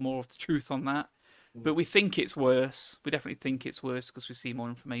tell more of the truth on that. But we think it's worse. We definitely think it's worse because we see more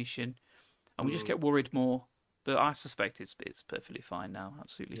information, and we just get worried more. But I suspect it's perfectly fine now.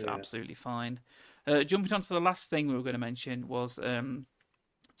 Absolutely fine. Jumping on to the last thing we were going to mention was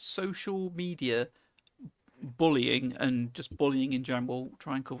social media bullying, and just bullying in general. We'll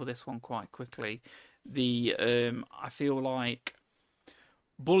try and cover this one quite quickly. I feel like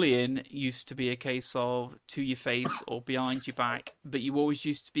bullying used to be a case of to your face or behind your back, but you always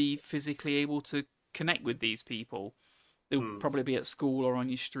used to be physically able to connect with these people. They'll probably be at school or on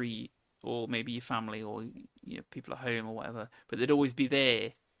your street, or maybe your family, or people at home or whatever. But they'd always be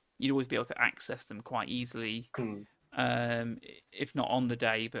there. You'd always be able to access them quite easily. If not on the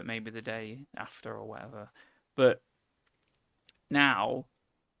day, but maybe the day after or whatever. But now,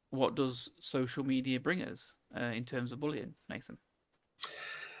 what does social media bring us in terms of bullying, Nathan?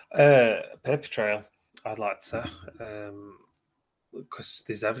 Paper trail, I'd like to say, because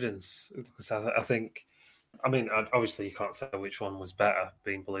there's evidence. Because I think, obviously you can't say which one was better,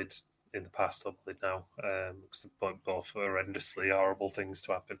 being bullied in the past or bullied now, because they're both horrendously horrible things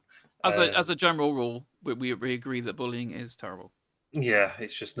to happen. As a general rule, we agree that bullying is terrible. Yeah,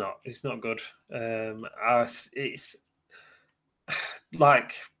 it's just not. It's not good. It's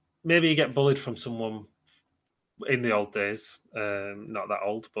like maybe you get bullied from someone in the old days. Not that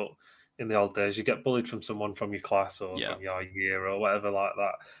old, but in the old days, you get bullied from someone from your class or from your year or whatever like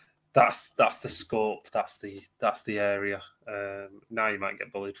that. That's the scope. That's the area. Now you might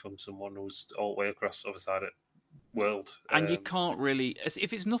get bullied from someone who's all the way across the other side of the world, and you can't really,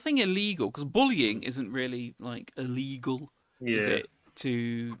 if it's nothing illegal, because bullying isn't really like illegal, is it?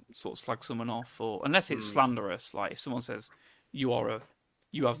 To sort of slag someone off, or unless it's slanderous, like if someone says you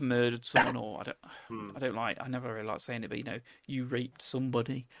have murdered someone, or I never really like saying it, but you raped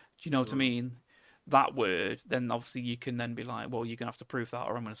somebody. Do you know what I mean? That word, then obviously you can then be like, well, you're gonna have to prove that,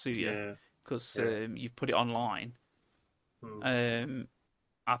 or I'm gonna sue you because you've put it online. I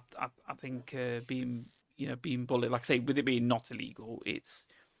think being bullied, like I say, with it being not illegal, it's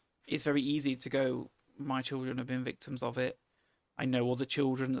very easy to go, my children have been victims of it. I know other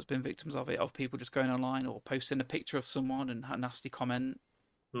children that's been victims of it, of people just going online or posting a picture of someone and a nasty comment.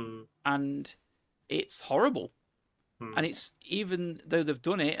 And it's horrible. And it's, even though they've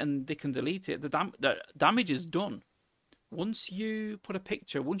done it and they can delete it, the damage is done. Once you put a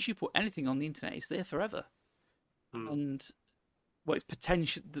picture, once you put anything on the internet, it's there forever. And it's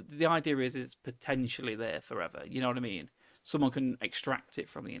potential. The idea is it's potentially there forever. You know what I mean? Someone can extract it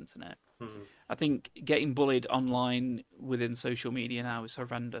from the internet. I think getting bullied online within social media now is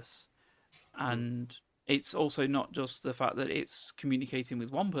horrendous. And it's also not just the fact that it's communicating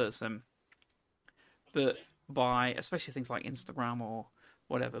with one person, but by, especially things like Instagram or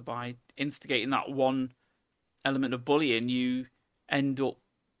whatever, by instigating that one element of bullying, you end up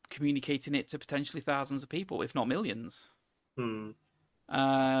communicating it to potentially thousands of people, if not millions. And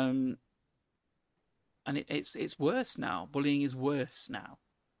it's worse now. Bullying is worse now.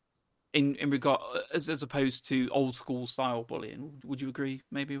 In regard, as opposed to old school style bullying. Would you agree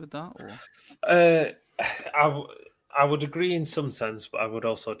maybe with that? Or I would agree in some sense, but I would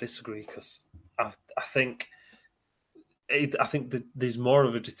also disagree, because I think that there's more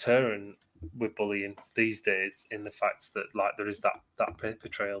of a deterrent with bullying these days, in the fact that there is that paper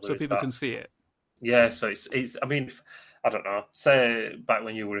trail, so people can see it. Yeah, so it's. I mean, I don't know. Say back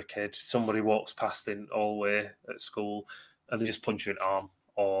when you were a kid, somebody walks past in all the way at school, and they just punch you in the arm,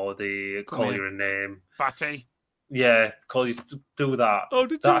 or they call you a name. Batty. Yeah, call you to do that. Oh,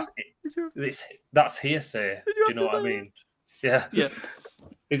 did you? That's hearsay. Do you know what I mean? Yeah. Yeah.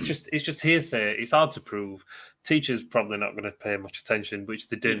 It's just hearsay. It's hard to prove. Teachers probably not going to pay much attention, which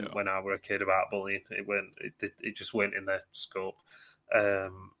they didn't when I were a kid about bullying. It just went in their scope.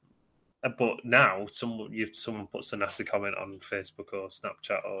 But now someone puts a nasty comment on Facebook or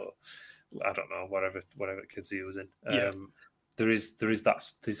Snapchat or I don't know, whatever kids are using. there is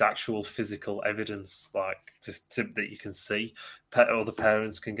this actual physical evidence, like that you can see. Other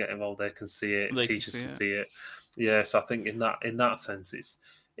parents can get involved; they can see it. They can Teachers see can it. see it. Yeah, so I think in that sense,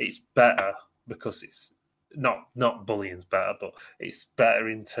 it's better because it's not bullying's better, but it's better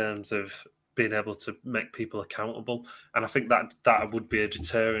in terms of being able to make people accountable. And I think that would be a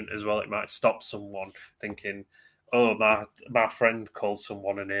deterrent as well. It might stop someone thinking, "Oh, my friend called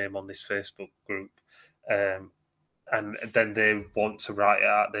someone a name on this Facebook group." And then they want to write it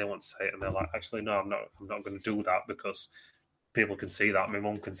out, they want to say it, and they're like, actually, no, I'm not going to do that because people can see that, my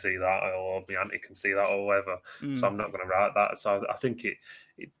mum can see that, or my auntie can see that, or whatever. So I'm not going to write that. So I think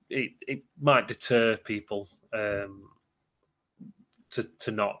it might deter people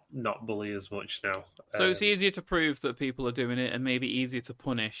to not bully as much now. So it's easier to prove that people are doing it, and maybe easier to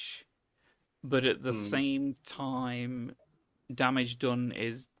punish, but at the same time, damage done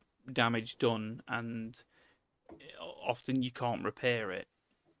is damage done, and often you can't repair it.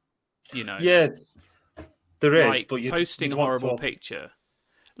 Yeah, there is, like but posting a horrible picture.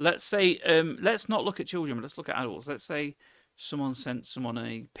 Let's say, let's not look at children, but let's look at adults. Let's say someone sent someone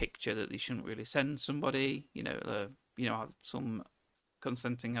a picture that they shouldn't really send somebody. Some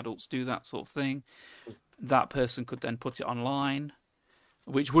consenting adults do that sort of thing. That person could then put it online,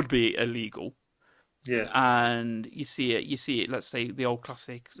 which would be illegal. Yeah. And you see it. Let's say the old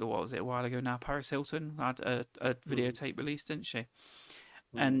classic, or what was it, a while ago now? Paris Hilton had a videotape released, didn't she?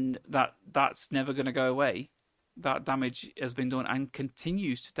 And that's never going to go away. That damage has been done and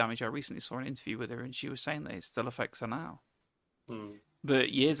continues to damage. I recently saw an interview with her, and she was saying that it still affects her now.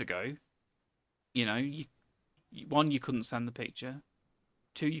 But years ago, you couldn't send the picture.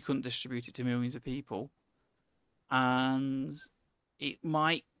 2, you couldn't distribute it to millions of people, and it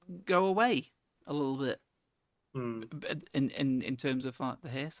might go away a little bit in terms of like the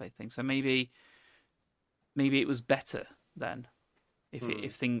hearsay thing. So maybe it was better then.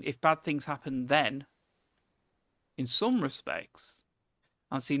 If bad things happened then, in some respects,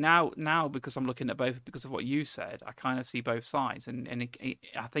 and see now because I'm looking at both because of what you said, I kind of see both sides, and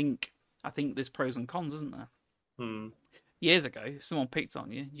I think there's pros and cons, isn't there? Years ago, if someone picked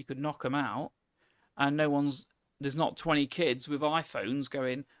on you, you could knock them out, and there's not 20 kids with iPhones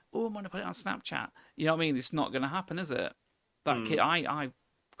going, "Oh, I'm going to put it on Snapchat." You know what I mean? It's not going to happen, is it? That kid, I've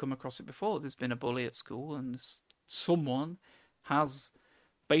come across it before. There's been a bully at school, and someone has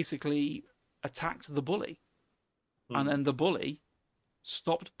basically attacked the bully, and then the bully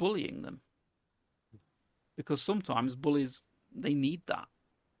stopped bullying them, because sometimes bullies, they need that.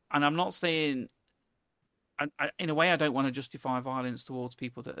 And I'm not saying, in a way, I don't want to justify violence towards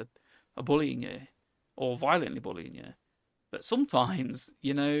people that are bullying you or violently bullying you, but sometimes,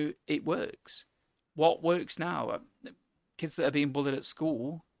 it works. What works now? Kids that are being bullied at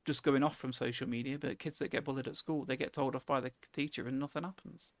school, just going off from social media, but kids that get bullied at school, they get told off by the teacher and nothing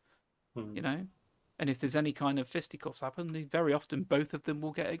happens. And if there's any kind of fisticuffs happen, very often both of them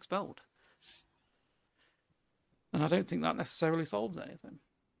will get expelled. And I don't think that necessarily solves anything.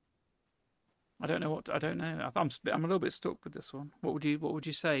 I don't know. I'm a little bit stuck with this one. What would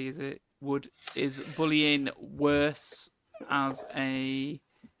you say? Is bullying worse as a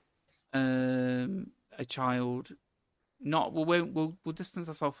child? Not we'll distance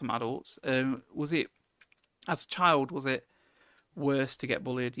ourselves from adults. Was it as a child? Was it worse to get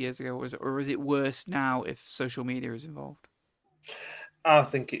bullied years ago, or is it worse now if social media is involved? I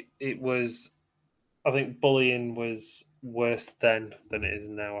think it was. I think bullying was worse then than it is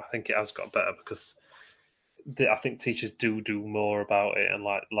now. I think it has got better because I think teachers do more about it, and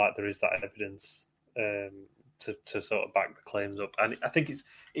like there is that evidence to sort of back the claims up. And I think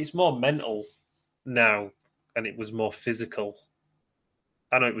it's more mental now, and it was more physical.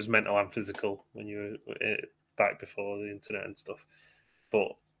 I know it was mental and physical when you were back before the internet and stuff, but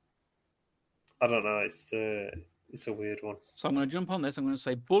I don't know. It's a weird one. So I'm going to jump on this. I'm going to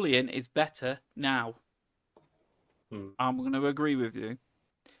say bullying is better now. I'm going to agree with you,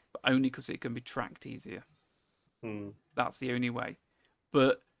 but only because it can be tracked easier. That's the only way.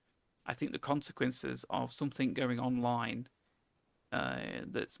 But I think the consequences of something going online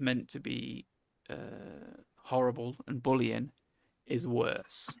that's meant to be horrible and bullying is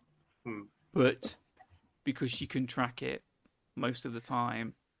worse. But because you can track it most of the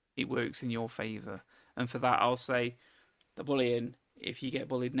time, it works in your favour. And for that, I'll say the bullying, if you get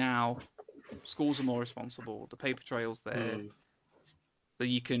bullied now, schools are more responsible. The paper trail's there. So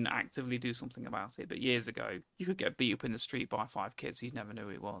you can actively do something about it. But years ago, you could get beat up in the street by 5 kids. You'd never know who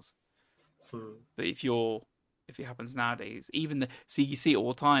it was. But if it happens nowadays, you see it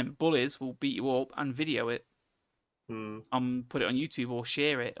all the time. Bullies will beat you up and video it. Put it on YouTube or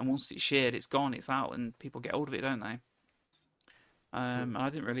share it. And once it's shared, it's gone, it's out, and people get hold of it, don't they? And I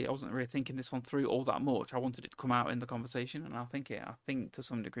wasn't really thinking this one through all that much. I wanted it to come out in the conversation, and I think to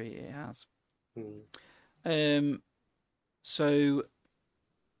some degree it has. So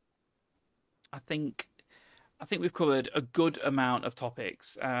I think we've covered a good amount of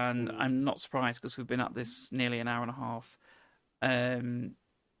topics, and I'm not surprised because we've been at this nearly an hour and a half. I'm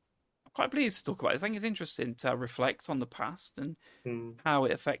quite pleased to talk about this. I think it's interesting to reflect on the past and how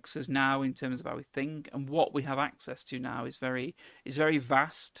it affects us now in terms of how we think, and what we have access to now is very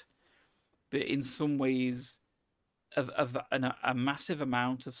vast, but in some ways a massive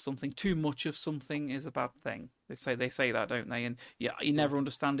amount of something. Too much of something is a bad thing. They say that, don't they? And yeah, you never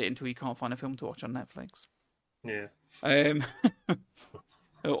understand it until you can't find a film to watch on Netflix. Yeah.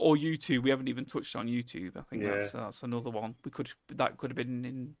 Or YouTube. We haven't even touched on YouTube. I think that's another one. That could have been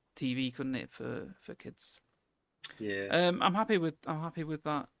in TV, couldn't it, for kids? Yeah. I'm happy with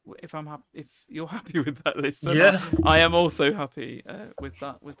that. If you're happy with that list, then I am also happy with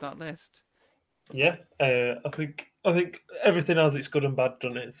that list. Yeah. I think everything has its good and bad,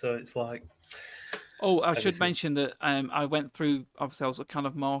 doesn't it? So it's like. Oh, I should mention that I went through. Obviously, I was kind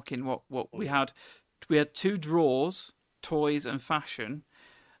of marking what we had. We had 2 drawers, toys and fashion.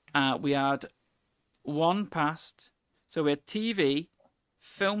 We had 1 past. So we had TV,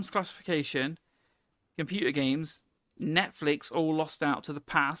 films classification, computer games, Netflix, all lost out to the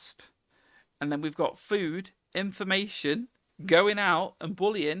past. And then we've got food, information, going out, and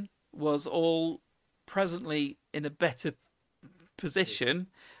bullying was all presently in a better position.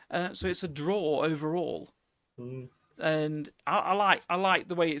 So it's a draw overall. And I like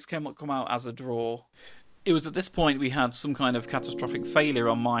the way it's come out as a draw. It was at this point we had some kind of catastrophic failure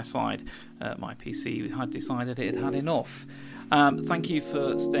on my side. My PC had decided it had had enough. Thank you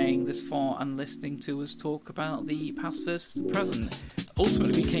for staying this far and listening to us talk about the past versus the present.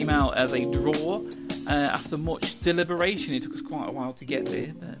 Ultimately, we came out as a draw after much deliberation. It took us quite a while to get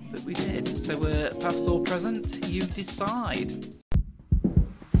there, but we did. So past or present, you decide.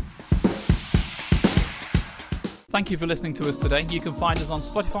 Thank you for listening to us today. You can find us on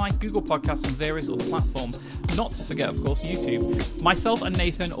Spotify, Google Podcasts, and various other platforms. Not to forget, of course, YouTube. Myself and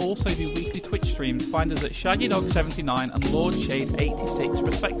Nathan also do weekly Twitch streams. Find us at ShaggyDog79 and LordShade86,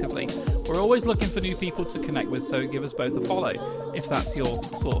 respectively. We're always looking for new people to connect with, so give us both a follow, if that's your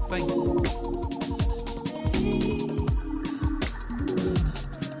sort of thing.